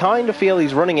 I kind of feel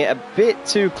he's running it a bit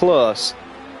too close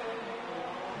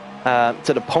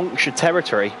to the puncture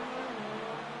territory.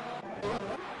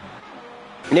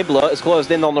 Nibbler has closed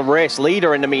in on the race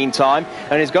leader in the meantime,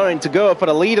 and is going to go for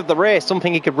the lead of the race,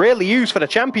 something he could really use for the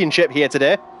championship here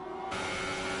today.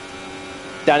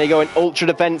 Danny going ultra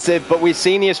defensive, but we've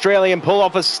seen the Australian pull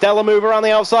off a stellar move around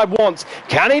the outside once.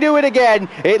 Can he do it again?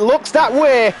 It looks that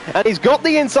way, and he's got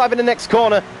the inside in the next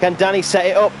corner. Can Danny set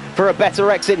it up for a better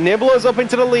exit? Nibbler's up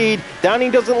into the lead. Danny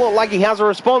doesn't look like he has a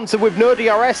response, and with no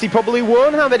DRS, he probably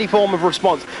won't have any form of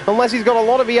response, unless he's got a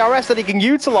lot of ERS that he can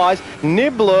utilise.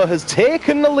 Nibbler has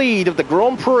taken the lead of the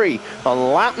Grand Prix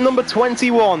on lap number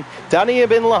 21. Danny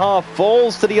Ibn Lahar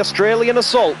falls to the Australian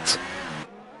assault.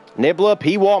 Nibbler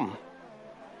P1.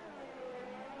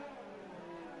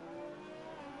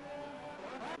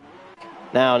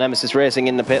 Now Nemesis Racing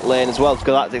in the pit lane as well.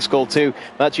 Galactic Skull 2.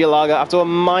 Murcielago, after a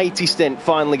mighty stint,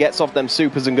 finally gets off them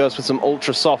supers and goes for some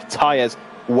ultra soft tyres.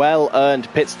 Well-earned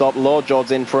pit stop. Lord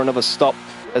George's in for another stop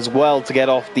as well to get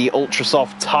off the ultra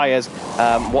soft tyres.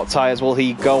 What tyres will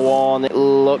he go on? It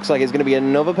looks like it's going to be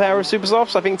another pair of super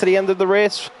softs, I think, to the end of the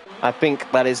race. I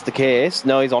think that is the case.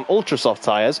 No, he's on ultra soft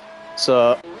tyres.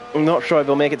 So I'm not sure if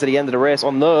he'll make it to the end of the race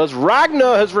on those.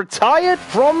 Ragnar has retired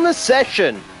from the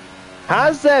session.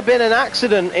 Has there been an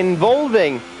accident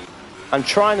involving... I'm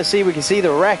trying to see if we can see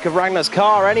the wreck of Ragnar's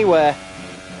car anywhere.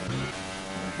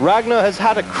 Ragnar has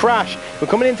had a crash. We're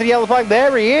coming into the yellow flag.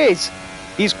 There he is.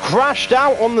 He's crashed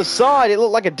out on the side. It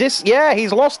looked like a disc. Yeah,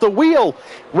 he's lost the wheel.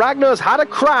 Ragnar's had a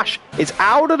crash. It's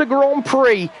out of the Grand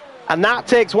Prix. And that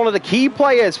takes one of the key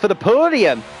players for the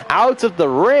podium out of the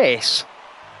race.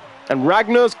 And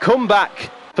Ragnar's comeback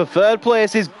for third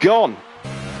place is gone.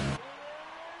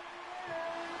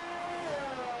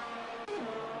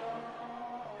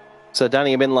 So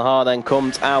Danny Ibn Lahar then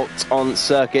comes out on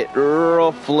circuit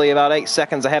roughly about 8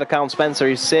 seconds ahead of Callum Spencer.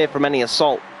 He's safe from any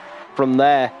assault from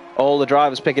there. All the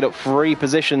drivers picking up 3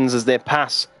 positions as they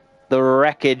pass the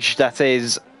wreckage that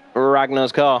is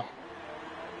Ragnar's car.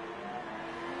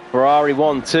 Ferrari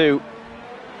 1-2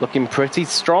 looking pretty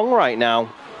strong right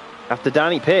now after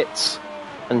Danny pits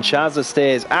and Chazza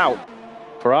stays out.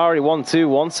 Ferrari 1-2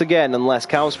 once again, unless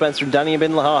Cal Spencer and Danny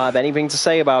Bin Lahar have anything to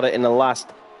say about it in the last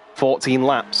 14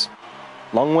 laps.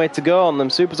 Long way to go on them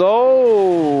supers.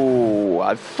 Oh,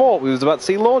 I thought we was about to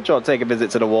see Lord George take a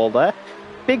visit to the wall there.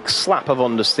 Big slap of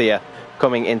understeer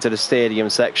coming into the stadium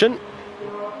section.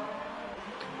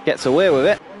 Gets away with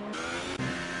it.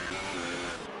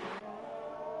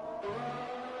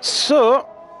 So,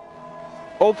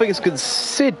 all things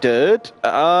considered,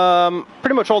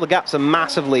 pretty much all the gaps are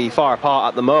massively far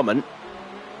apart at the moment.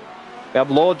 We have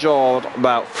Lord George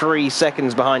about 3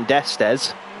 seconds behind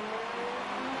Destes.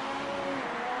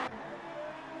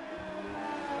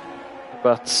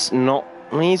 But not,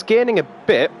 he's gaining a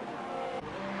bit.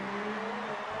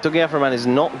 Dougie Aframan is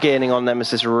not gaining on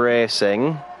Nemesis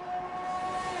Racing.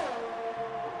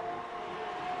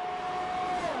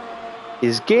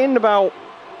 He's gained about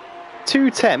 2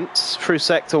 tenths through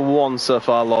Sector 1 so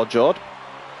far, Lord George.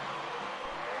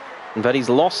 And then he's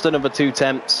lost another 2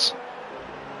 tenths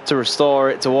to restore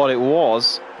it to what it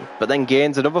was, but then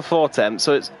gains another 4 tenths,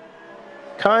 so it's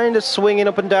kind of swinging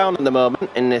up and down at the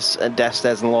moment in this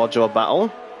Destes and Lord George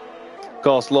battle. Of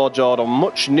course, Lord George are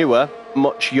much newer,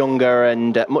 much younger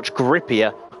and much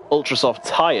grippier ultra soft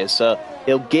tyres, so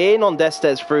he'll gain on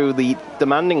Destes through the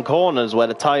demanding corners where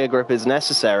the tyre grip is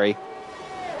necessary.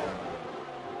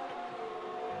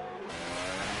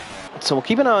 So we'll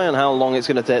keep an eye on how long it's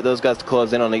going to take those guys to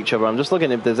close in on each other. I'm just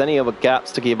looking if there's any other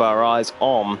gaps to keep our eyes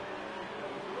on.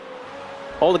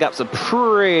 All the gaps are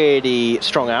pretty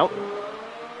strong out.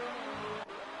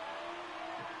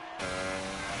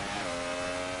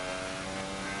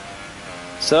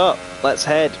 So, let's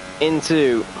head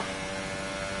into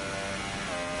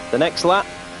the next lap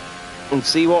and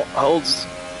see what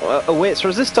awaits for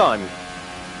us this time.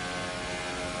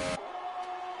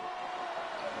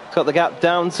 Got the gap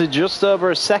down to just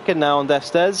over a second now on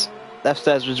Destes.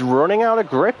 Destes was running out of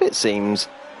grip, it seems,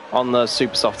 on those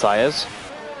super soft tyres.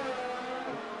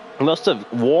 He must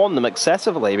have worn them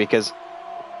excessively because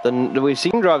we've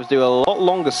seen drivers do a lot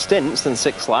longer stints than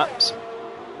 6 laps.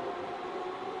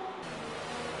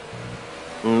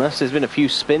 Unless there's been a few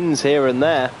spins here and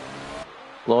there.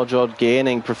 Lord George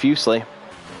gaining profusely.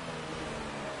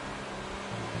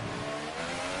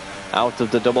 Out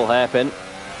of the double hairpin.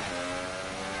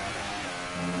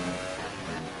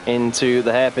 Into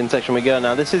the hairpin section we go.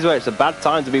 Now this is where it's a bad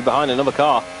time to be behind another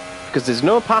car because there's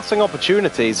no passing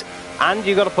opportunities and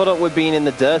you've got to put up with being in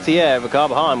the dirty air of a car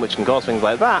behind, which can cause things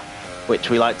like that,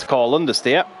 which we like to call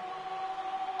understeer.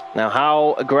 Now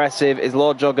how aggressive is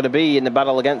Lord George going to be in the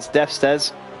battle against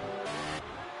Destes?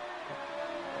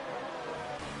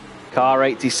 Car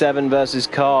 87 versus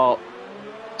car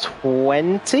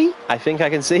 20, I think I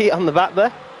can see on the back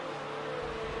there.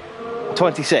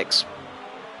 26.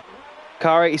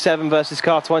 Car 87 versus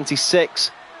car 26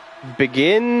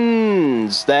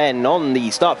 begins then on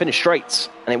the start-finish straights,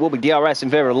 and it will be DRS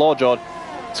in favour of Lord George.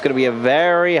 It's going to be a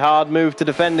very hard move to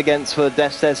defend against for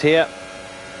Destes here.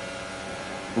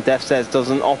 Destes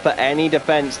doesn't offer any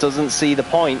defence, doesn't see the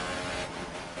point.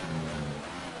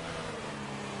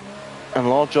 And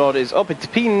Lord George is up into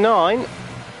P9,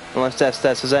 unless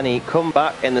Destes has any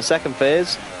comeback in the second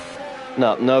phase.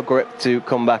 No grip to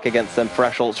come back against them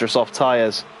fresh ultra soft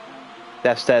tyres.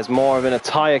 Destes more of in a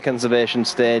tyre conservation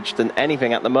stage than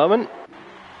anything at the moment.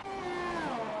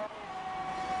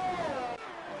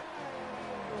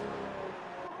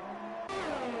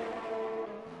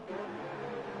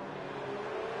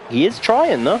 He is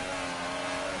trying though.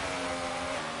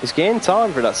 He's gaining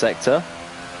time for that sector.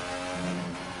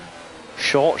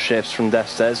 Short shifts from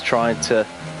Destes trying to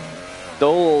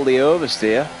dull the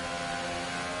oversteer.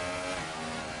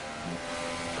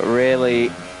 But really,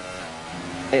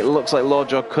 it looks like Lord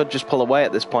George could just pull away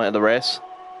at this point of the race.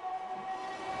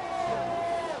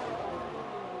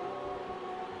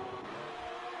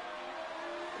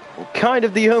 Kind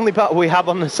of the only battle we have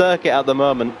on the circuit at the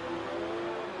moment.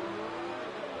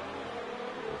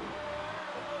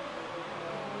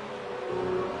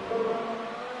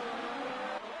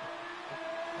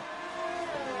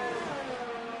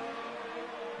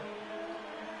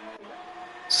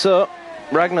 So,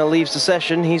 Ragnar leaves the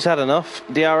session. He's had enough.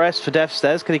 DRS for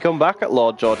Destes. Can he come back at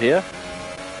Lord George here?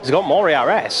 He's got more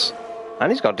ERS.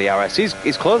 And he's got DRS.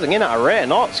 He's closing in at a rate of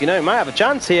knots. You know, he might have a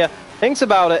chance here. Thinks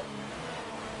about it.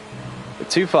 But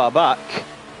too far back.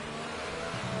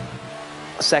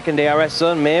 Second DRS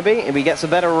zone, maybe. If he gets a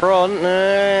better run.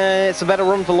 It's a better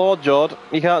run for Lord George.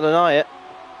 You can't deny it.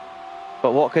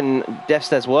 But what can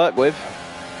Destes work with?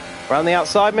 Around the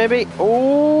outside, maybe?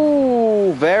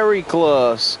 Ooh, very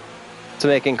close to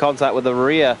making contact with the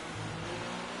rear.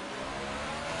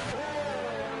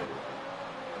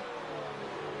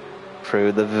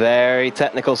 Through the very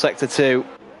technical sector 2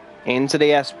 into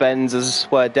the S-bends, is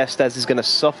where Destes is going to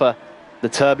suffer the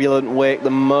turbulent wake the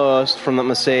most from the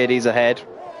Mercedes ahead.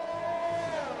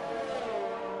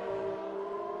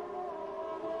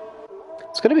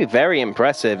 It's going to be very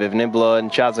impressive if Niblo and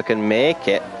Chaza can make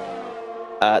it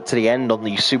to the end on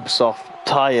these super soft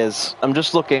tyres. I'm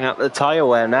just looking at the tyre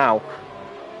wear now,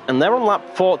 and they're on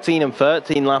lap 14 and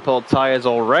 13 lap old tyres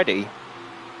already.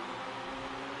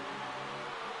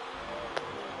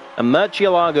 And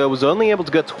Murcielago was only able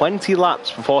to go 20 laps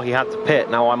before he had to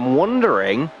pit. Now I'm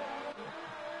wondering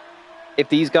if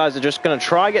these guys are just going to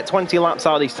try get 20 laps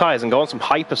out of these tyres and go on some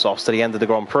hypersofts to the end of the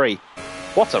Grand Prix.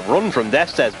 What a run from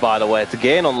Destes, by the way, to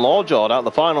gain on Lorjord out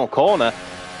the final corner.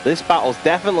 This battle's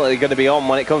definitely going to be on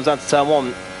when it comes down to turn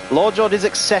 1. Lorjord is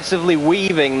excessively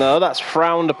weaving, though. That's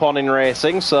frowned upon in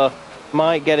racing, so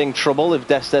might get in trouble if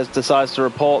Destes decides to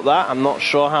report that. I'm not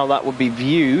sure how that would be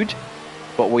viewed.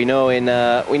 But we know in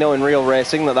real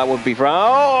racing that would be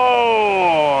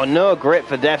oh, no grip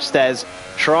for Destes,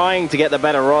 trying to get the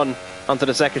better run onto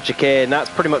the second chicane. That's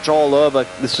pretty much all over.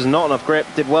 This was not enough grip.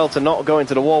 Did well to not go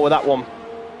into the wall with that one.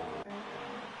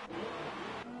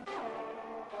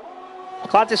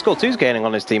 Glad Disco 2's gaining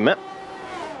on his teammate.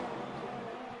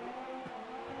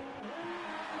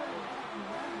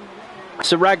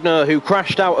 So Ragnar, who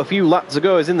crashed out a few laps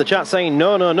ago, is in the chat saying,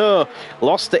 no, no, no.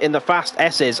 Lost it in the fast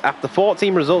S's. After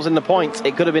 14 results in the points,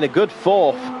 it could have been a good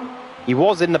 4th. He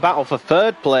was in the battle for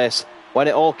 3rd place when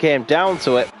it all came down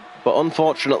to it. But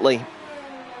unfortunately,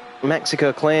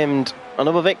 Mexico claimed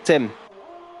another victim.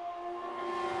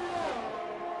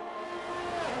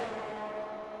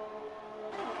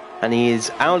 And he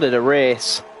is out of the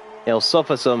race. He'll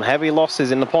suffer some heavy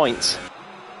losses in the points.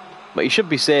 But he should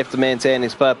be safe to maintain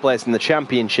his 3rd place in the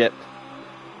championship.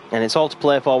 And it's all to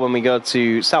play for when we go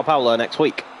to Sao Paulo next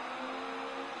week.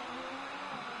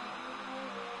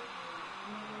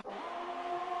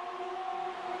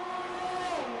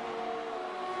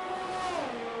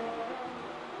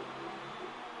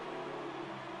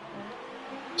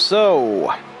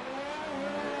 So,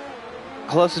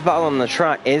 closest battle on the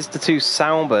track is the 2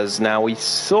 Saubers. Now, we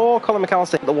saw Colin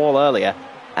McAllister hit the wall earlier.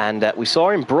 And we saw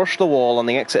him brush the wall on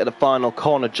the exit of the final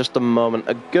corner just a moment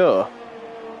ago.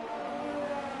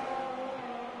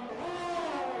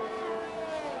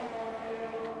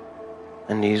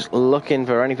 And he's looking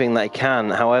for anything that he can.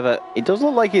 However, it does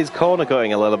look like he's corner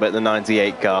cutting a little bit, the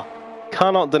 98 car.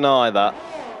 Cannot deny that.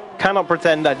 Cannot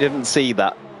pretend I didn't see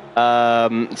that.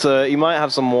 So he might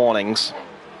have some warnings.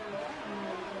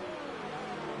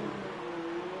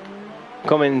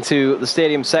 Coming to the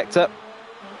stadium sector.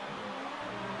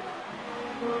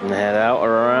 And head out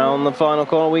around the final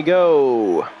corner we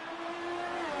go.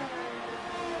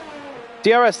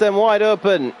 DRS then wide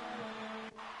open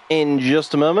in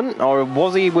just a moment. Or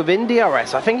was he within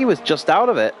DRS? I think he was just out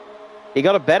of it. He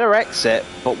got a better exit,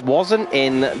 but wasn't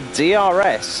in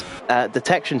DRS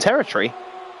detection territory.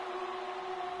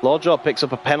 Lorjord picks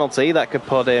up a penalty that could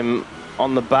put him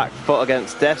on the back foot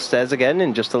against Destes again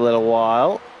in just a little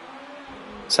while.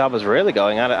 Sauber's really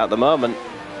going at it at the moment.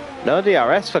 No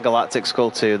DRS for Galactic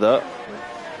Skull 2, though.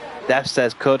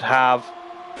 Destes could have.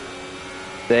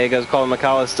 There goes Colin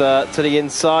McAllister to the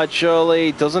inside,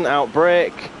 surely. Doesn't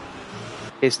outbrake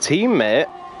his teammate.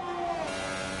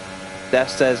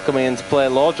 Destes coming into play.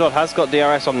 Lorjord has got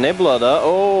DRS on Nibbler, though.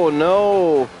 Oh,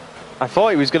 no. I thought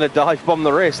he was going to dive bomb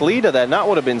the race leader then. That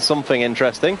would have been something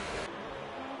interesting.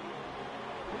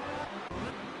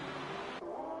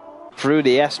 Through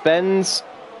the S-bends.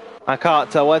 I can't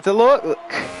tell where to look.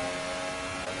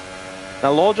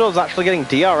 Now, Lorjord's actually getting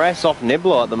DRS off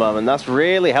Niblo at the moment. That's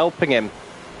really helping him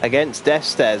against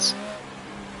Destes.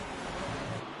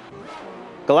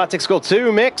 Galactic Skull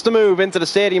 2 makes the move into the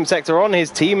stadium sector on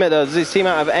his teammate. Does his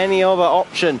teammate have any other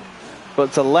option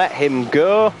but to let him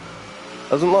go?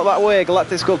 Doesn't look that way.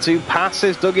 Galactic Skull 2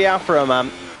 passes Dougie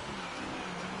Afroman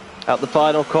at the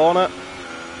final corner.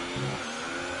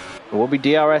 It will be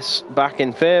DRS back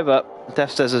in favour.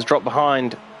 Destes has dropped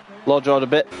behind Lorjord a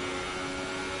bit.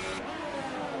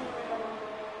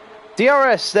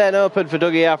 DRS then open for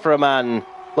Dougie Afroman.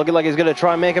 Looking like he's going to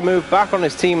try and make a move back on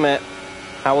his teammate.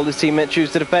 How will his teammate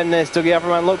choose to defend this? Dougie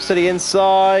Afroman looks to the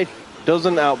inside.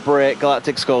 Doesn't outbrake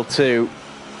Galactic Skull 2.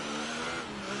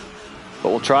 But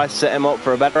we'll try to set him up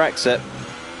for a better exit.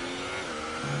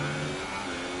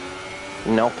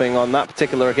 Nothing on that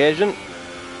particular occasion.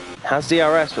 Has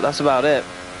DRS, but that's about it.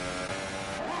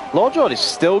 Lorjord is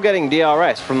still getting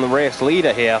DRS from the race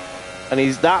leader here. And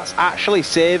that's actually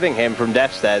saving him from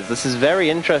Destes. This is very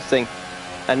interesting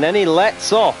and then he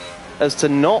lets off as to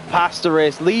not pass the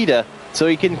race leader so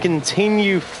he can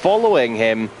continue following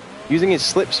him using his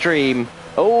slipstream.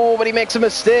 Oh, but he makes a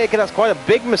mistake, and that's quite a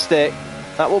big mistake.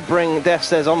 That will bring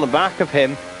Destes on the back of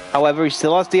him. However, he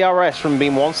still has DRS from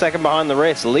being 1 second behind the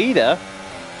race leader.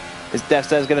 Is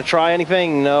Destes going to try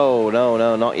anything? No,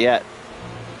 not yet.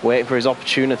 Waiting for his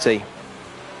opportunity.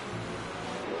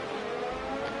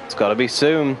 It's got to be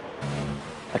soon.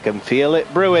 I can feel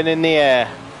it brewing in the air.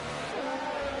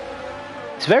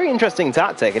 It's a very interesting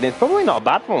tactic, and it's probably not a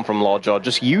bad one from Lord George,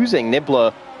 just using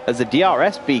Nibbler as a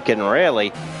DRS beacon,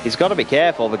 really. He's got to be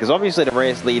careful, because obviously the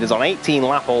race leader's on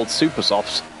 18-lap-old super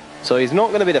softs, so he's not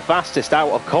going to be the fastest out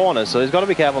of corners, so he's got to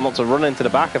be careful not to run into the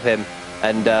back of him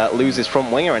and lose his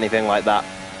front wing or anything like that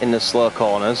in the slow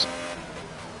corners.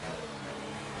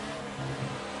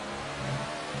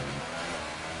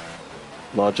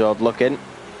 Lord George looking.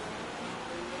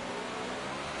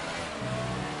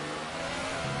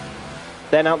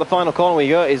 Then out the final corner we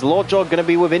go. Is Lord George going to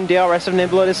be within DRS of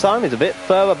Nibbler this time? He's a bit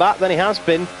further back than he has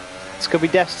been. This could be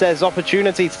Destes'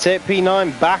 opportunity to take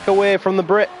P9 back away from the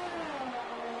Brit.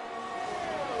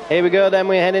 Here we go then,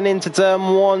 we're heading into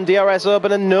turn 1. DRS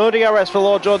open and no DRS for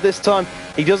Lord George this time.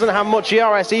 He doesn't have much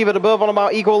ERS either, they're both on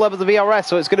about equal levels of ERS,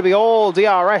 so it's going to be all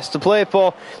DRS to play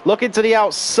for. Looking to the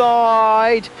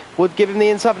outside, would give him the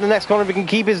inside for the next corner if he can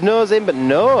keep his nose in, but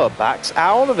no, backs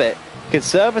out of it.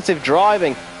 Conservative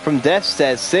driving from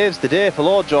Destes saves the day for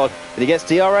Lord George, but he gets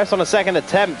DRS on a second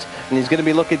attempt, and he's going to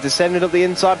be looking to send it up the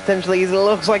inside potentially. He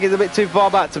looks like he's a bit too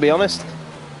far back, to be honest.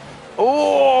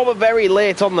 Oh, but very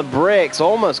late on the brakes,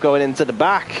 almost going into the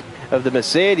back of the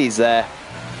Mercedes there.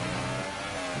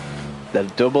 The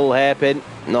double hairpin,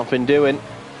 nothing doing.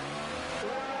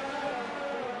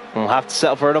 We'll have to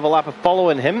settle for another lap of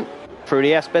following him through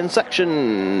the S-bend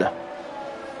section.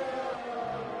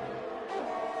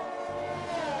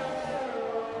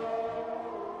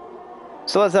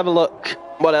 So let's have a look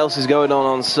what else is going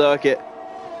on circuit.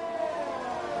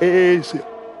 It is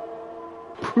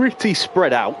pretty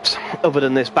spread out, other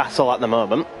than this battle at the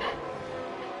moment.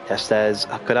 Yes,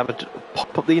 I could have a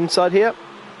pop up the inside here.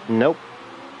 Nope.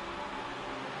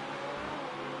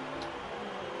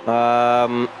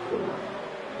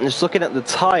 Just looking at the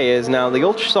tyres now, the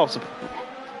Ultrasofts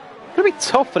are going to be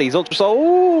tough for these Ultrasofts.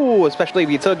 Oh, especially if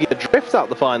you took your drift out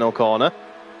the final corner.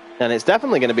 And it's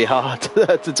definitely going to be hard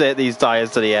to take these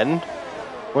tyres to the end.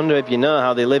 Wonder if you know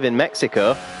how they live in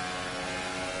Mexico.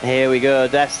 Here we go,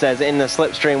 Destes in the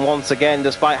slipstream once again,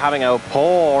 despite having a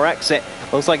poor exit.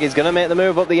 Looks like he's going to make the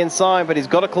move up the inside, but he's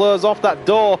got to close off that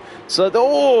door. So,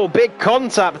 oh, big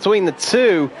contact between the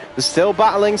two. They're still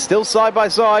battling, still side by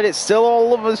side. It's still all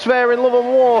love and fair in love and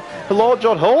war. Lord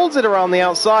George holds it around the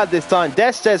outside this time.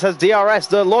 Destes has DRS,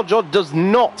 though Lord George does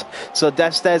not. So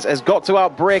Destes has got to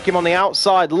outbrake him on the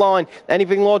outside line.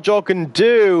 Anything Lord George can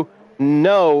do?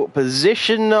 No.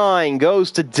 Position 9 goes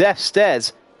to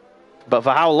Destes. But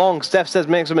for how long? Destes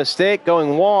makes a mistake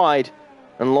going wide,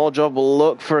 and Lord George will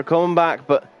look for a comeback,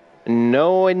 but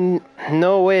no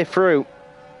way through.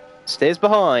 Stays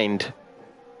behind.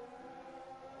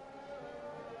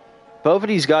 Both of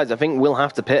these guys, I think, will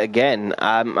have to pit again.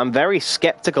 I'm very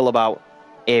skeptical about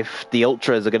if the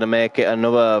Ultras are going to make it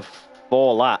another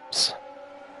 4 laps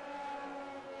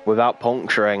without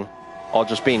puncturing or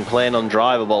just being plain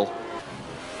undrivable.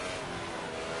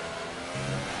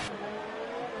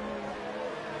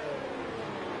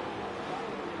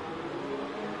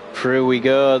 Through we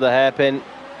go, the hairpin.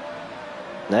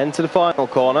 Then to the final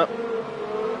corner.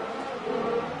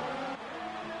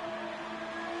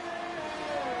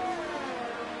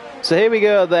 So here we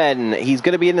go then. He's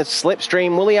going to be in the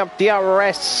slipstream. Will he have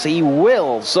DRS? He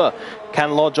will. So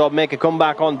can Lord George make a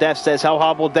comeback on Destes? How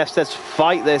hard will Destes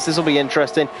fight this? This will be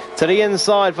interesting. To the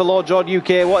inside for Lord George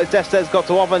UK. What has Destes got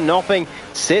to offer? Nothing.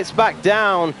 Sits back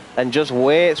down and just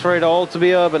waits for it all to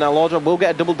be over. Now Lord George will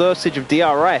get a double dosage of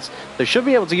DRS. They should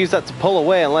be able to use that to pull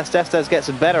away unless Destes gets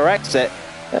a better exit.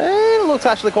 It looks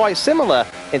actually quite similar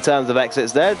in terms of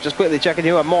exits there. Just quickly checking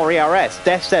who had more ERS.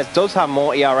 Destes does have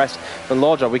more ERS than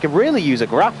Lord George. We could really use a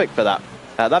graphic for that.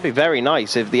 That'd be very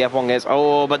nice if the F1 gets...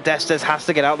 Oh, but Destes has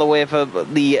to get out of the way for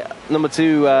the number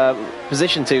 2,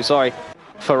 position 2, sorry.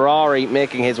 Ferrari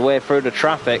making his way through the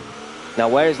traffic. Now,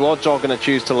 where is Lord George going to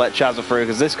choose to let Chazza through?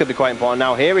 Because this could be quite important.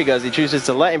 Now, here he goes. He chooses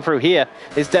to let him through here.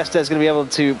 Is Destes going to be able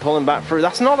to pull him back through?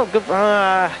 That's not a good...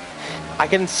 I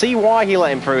can see why he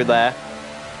let him through there.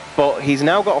 but he's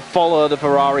now got to follow the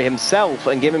Ferrari himself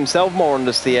and give himself more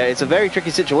understeer. It's a very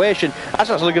tricky situation. That's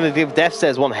actually going to give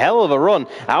Destes one hell of a run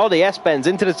out of the S-bends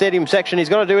into the stadium section. He's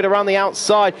got to do it around the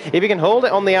outside. If he can hold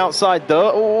it on the outside,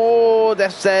 though, oh,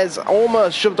 Destes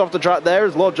almost shoved off the track there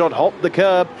as Lord Jod hopped the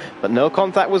curb, but no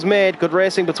contact was made. Good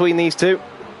racing between these two.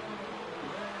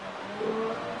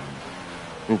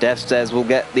 And Destes will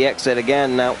get the exit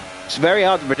again. Now, it's very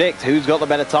hard to predict who's got the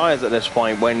better tyres at this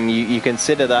point when you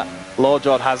consider that Lord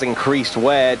Jod has increased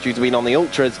wear due to being on the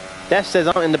Ultras. Destes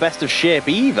aren't in the best of shape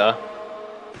either.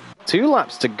 2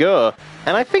 laps to go.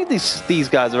 And I think these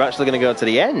guys are actually going to go to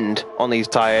the end on these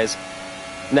tyres.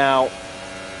 Now,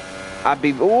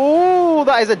 oh,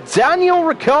 that is a Daniel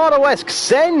Ricciardo-esque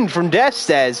send from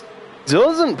Destes.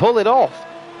 Doesn't pull it off,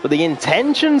 but the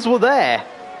intentions were there.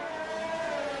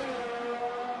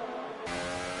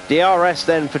 DRS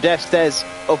then for Destes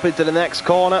up into the next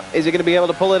corner. Is he going to be able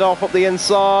to pull it off up the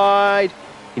inside?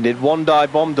 He did one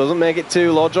dive bomb, doesn't make it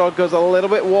 2. Lord Jod goes a little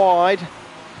bit wide.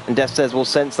 And Destes will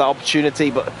sense that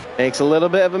opportunity, but makes a little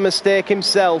bit of a mistake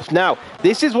himself. Now,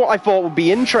 this is what I thought would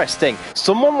be interesting.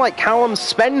 Someone like Callum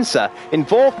Spencer in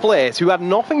 4th place, who had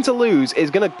nothing to lose,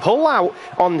 is going to pull out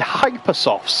on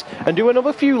hypersofts and do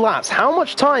another few laps. How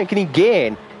much time can he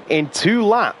gain in 2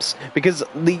 laps? Because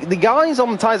the guys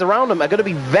on the tyres around him are going to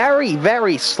be very,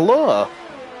 very slow.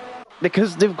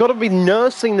 Because they've got to be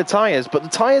nursing the tyres, but the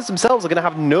tyres themselves are going to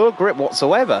have no grip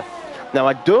whatsoever. Now,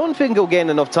 I don't think he'll gain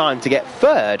enough time to get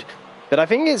 3rd, but I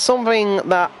think it's something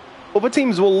that other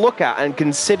teams will look at and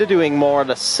consider doing more of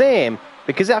the same,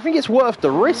 because I think it's worth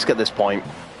the risk at this point.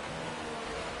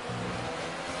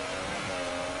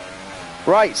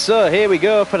 Right, so here we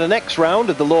go for the next round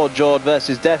of the Lord Jod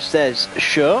versus Destes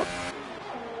show.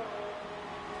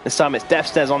 This time it's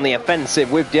Destes on the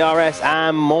offensive with DRS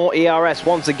and more ERS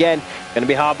once again. Going to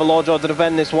be hard for Lord Jod to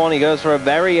defend this one. He goes for a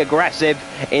very aggressive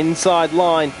inside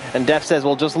line, and Destes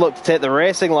will just look to take the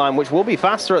racing line, which will be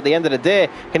faster at the end of the day.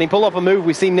 Can he pull off a move?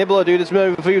 We've seen Nibbler do this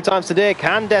move a few times today.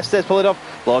 Can Destes pull it off?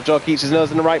 Lord Jod keeps his nose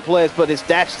in the right place, but it's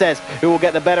Destes who will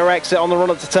get the better exit on the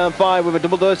run up to turn 5 with a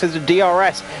double dosage of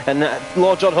DRS. And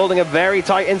Lord Jod holding a very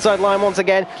tight inside line once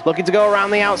again, looking to go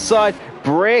around the outside.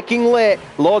 Braking late.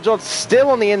 Lord Jod still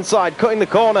on the inside, cutting the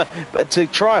corner but to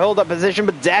try hold that position,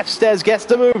 but Destes gets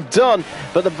the move done.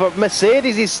 But the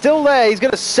Mercedes is still there. He's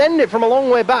going to send it from a long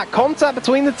way back. Contact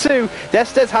between the two.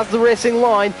 Destes has the racing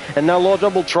line, and now Lord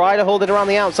Jod will try to hold it around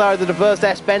the outside of the first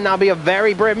S-bend. That'll be a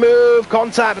very brave move.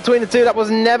 Contact between the two. That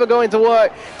was never going to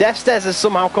work. Destes has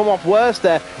somehow come off worse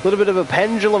there. A little bit of a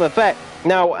pendulum effect.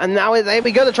 Now here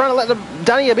we go. They're trying to let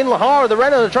Danny Bin Lahara, the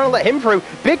Renault, they're trying to let him through.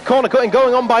 Big corner cutting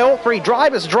going on by all 3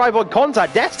 drivers to drive on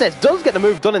contact. Destes does get the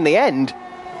move done in the end.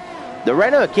 The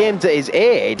Renault came to his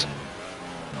aid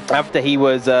after he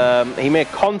made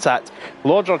contact.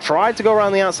 Lord Jod tried to go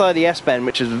around the outside of the S-bend,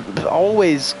 which is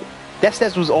always...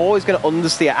 Destes was always going to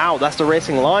understeer out. That's the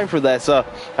racing line through there, so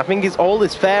I think all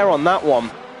is fair on that one.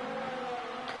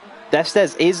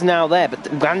 Destes is now there, but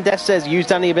can Destes use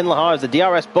Danny Bin Lahara as a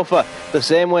DRS buffer the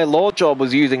same way Lord Jod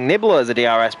was using Nibbler as a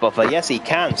DRS buffer? Yes, he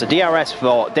can. So DRS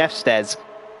for Destes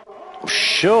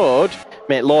should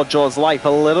make Lord Jod's life a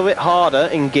little bit harder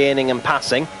in gaining and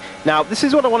passing. Now, this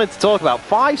is what I wanted to talk about.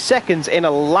 5 seconds in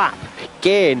a lap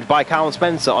gained by Callum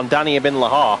Spencer on Danny Bin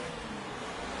Lahara.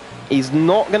 He's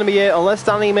not going to be able, unless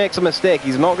Danny makes a mistake,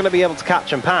 he's not going to be able to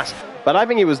catch and pass. But I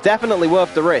think it was definitely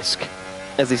worth the risk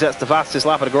as he sets the fastest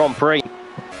lap of the Grand Prix.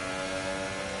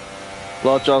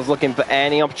 Lord Jod's looking for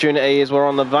any opportunity as we're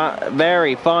on the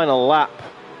very final lap.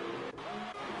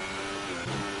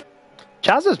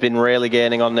 Chaz has been really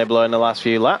gaining on Nibbler in the last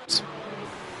few laps.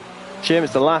 Shame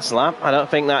it's the last lap. I don't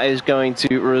think that is going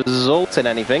to result in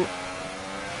anything.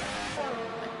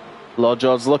 Lord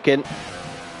Jod's looking.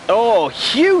 Oh,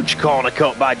 huge corner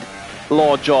cut by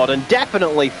Lord Jod, and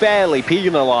definitely fairly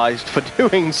penalised for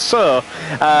doing so,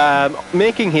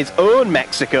 making his own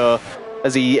Mexico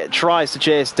as he tries to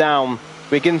chase down.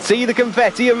 We can see the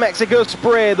confetti of Mexico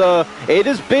spray though. It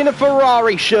has been a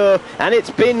Ferrari show, and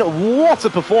it's been what a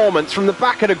performance from the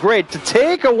back of the grid to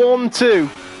take a 1-2.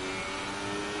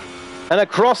 And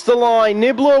across the line,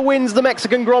 Nibbler wins the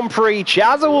Mexican Grand Prix.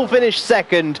 Chaza will finish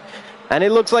 2nd, and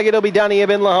it looks like it'll be Danny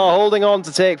Bin Lahara holding on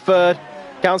to take 3rd.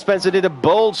 Callum Spencer did a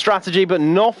bold strategy, but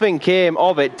nothing came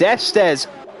of it. Destes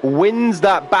wins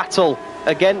that battle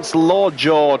against Lord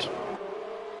Jod.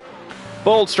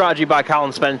 Bold strategy by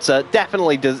Callum Spencer.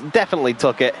 Definitely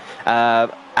took it,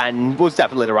 and was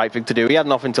definitely the right thing to do. He had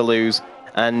nothing to lose.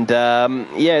 And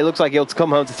yeah, it looks like he'll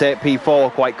come home to take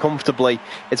P4 quite comfortably.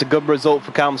 It's a good result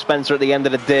for Callum Spencer at the end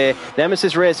of the day.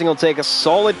 Nemesis Racing will take a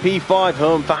solid P5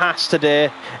 home for Haas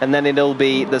today, and then it'll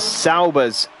be the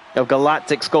Saubers of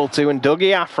Galactic Skull 2 and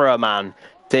Dougie Afro Man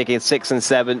taking 6th and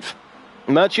 7th.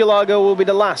 Murcielago will be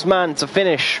the last man to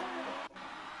finish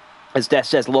as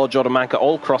Destes, Lord Jordan Manka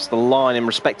all cross the line in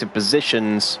respective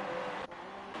positions.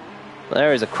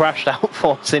 There is a crashed out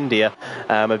Force India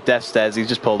of Destes. He's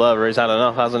just pulled over. He's had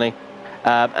enough, hasn't he?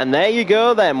 And there you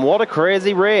go then. What a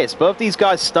crazy race. Both these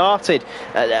guys started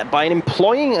by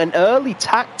employing an early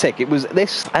tactic. It was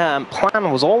this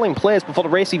plan was all in place before the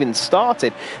race even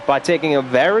started by taking a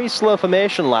very slow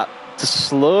formation lap to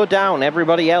slow down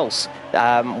everybody else.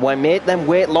 When made them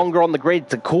wait longer on the grid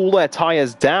to cool their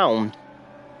tyres down.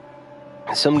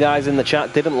 Some guys in the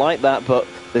chat didn't like that, but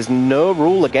there's no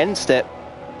rule against it.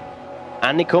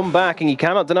 And they come back, and you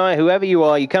cannot deny, whoever you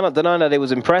are, you cannot deny that it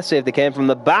was impressive. They came from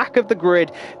the back of the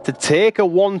grid to take a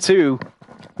 1-2.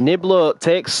 Niblo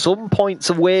takes some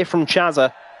points away from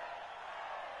Chazza.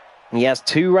 He has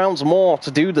 2 rounds more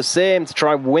to do the same to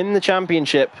try win the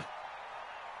championship.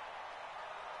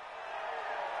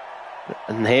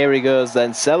 And here he goes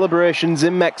then. Celebrations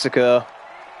in Mexico.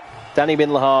 Danny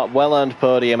Binlahart, well-earned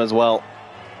podium as well.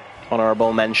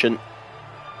 Honourable mention.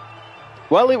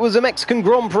 Well, it was a Mexican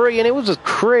Grand Prix, and it was as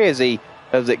crazy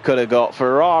as it could have got.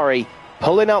 Ferrari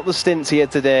pulling out the stints here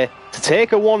today to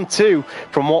take a 1-2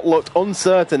 from what looked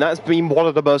uncertain. That's been one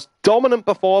of the most dominant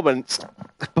performances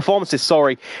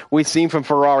we've seen from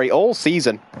Ferrari all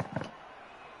season.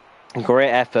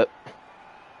 Great effort.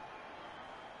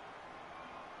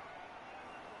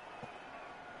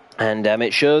 And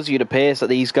it shows you the pace that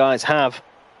these guys have.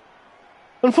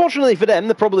 Unfortunately for them,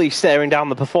 they're probably staring down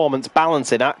the performance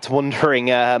balancing act, wondering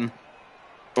how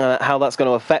that's going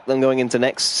to affect them going into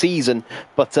next season.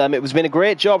 But it has been a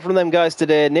great job from them guys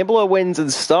today. Niblo wins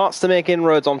and starts to make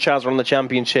inroads on Chazza on the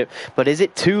championship. But is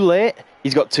it too late?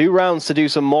 He's got 2 rounds to do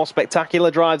some more spectacular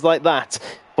drives like that.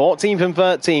 14th and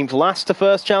 13th, last to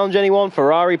first challenge anyone.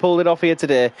 Ferrari pulled it off here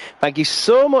today. Thank you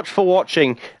so much for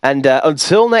watching, and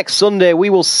until next Sunday, we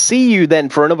will see you then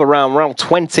for another round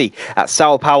 20 at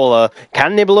Sao Paulo.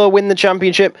 Can Niblo win the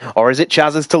championship, or is it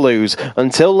Chaz's to lose?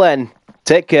 Until then,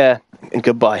 take care, and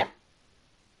goodbye.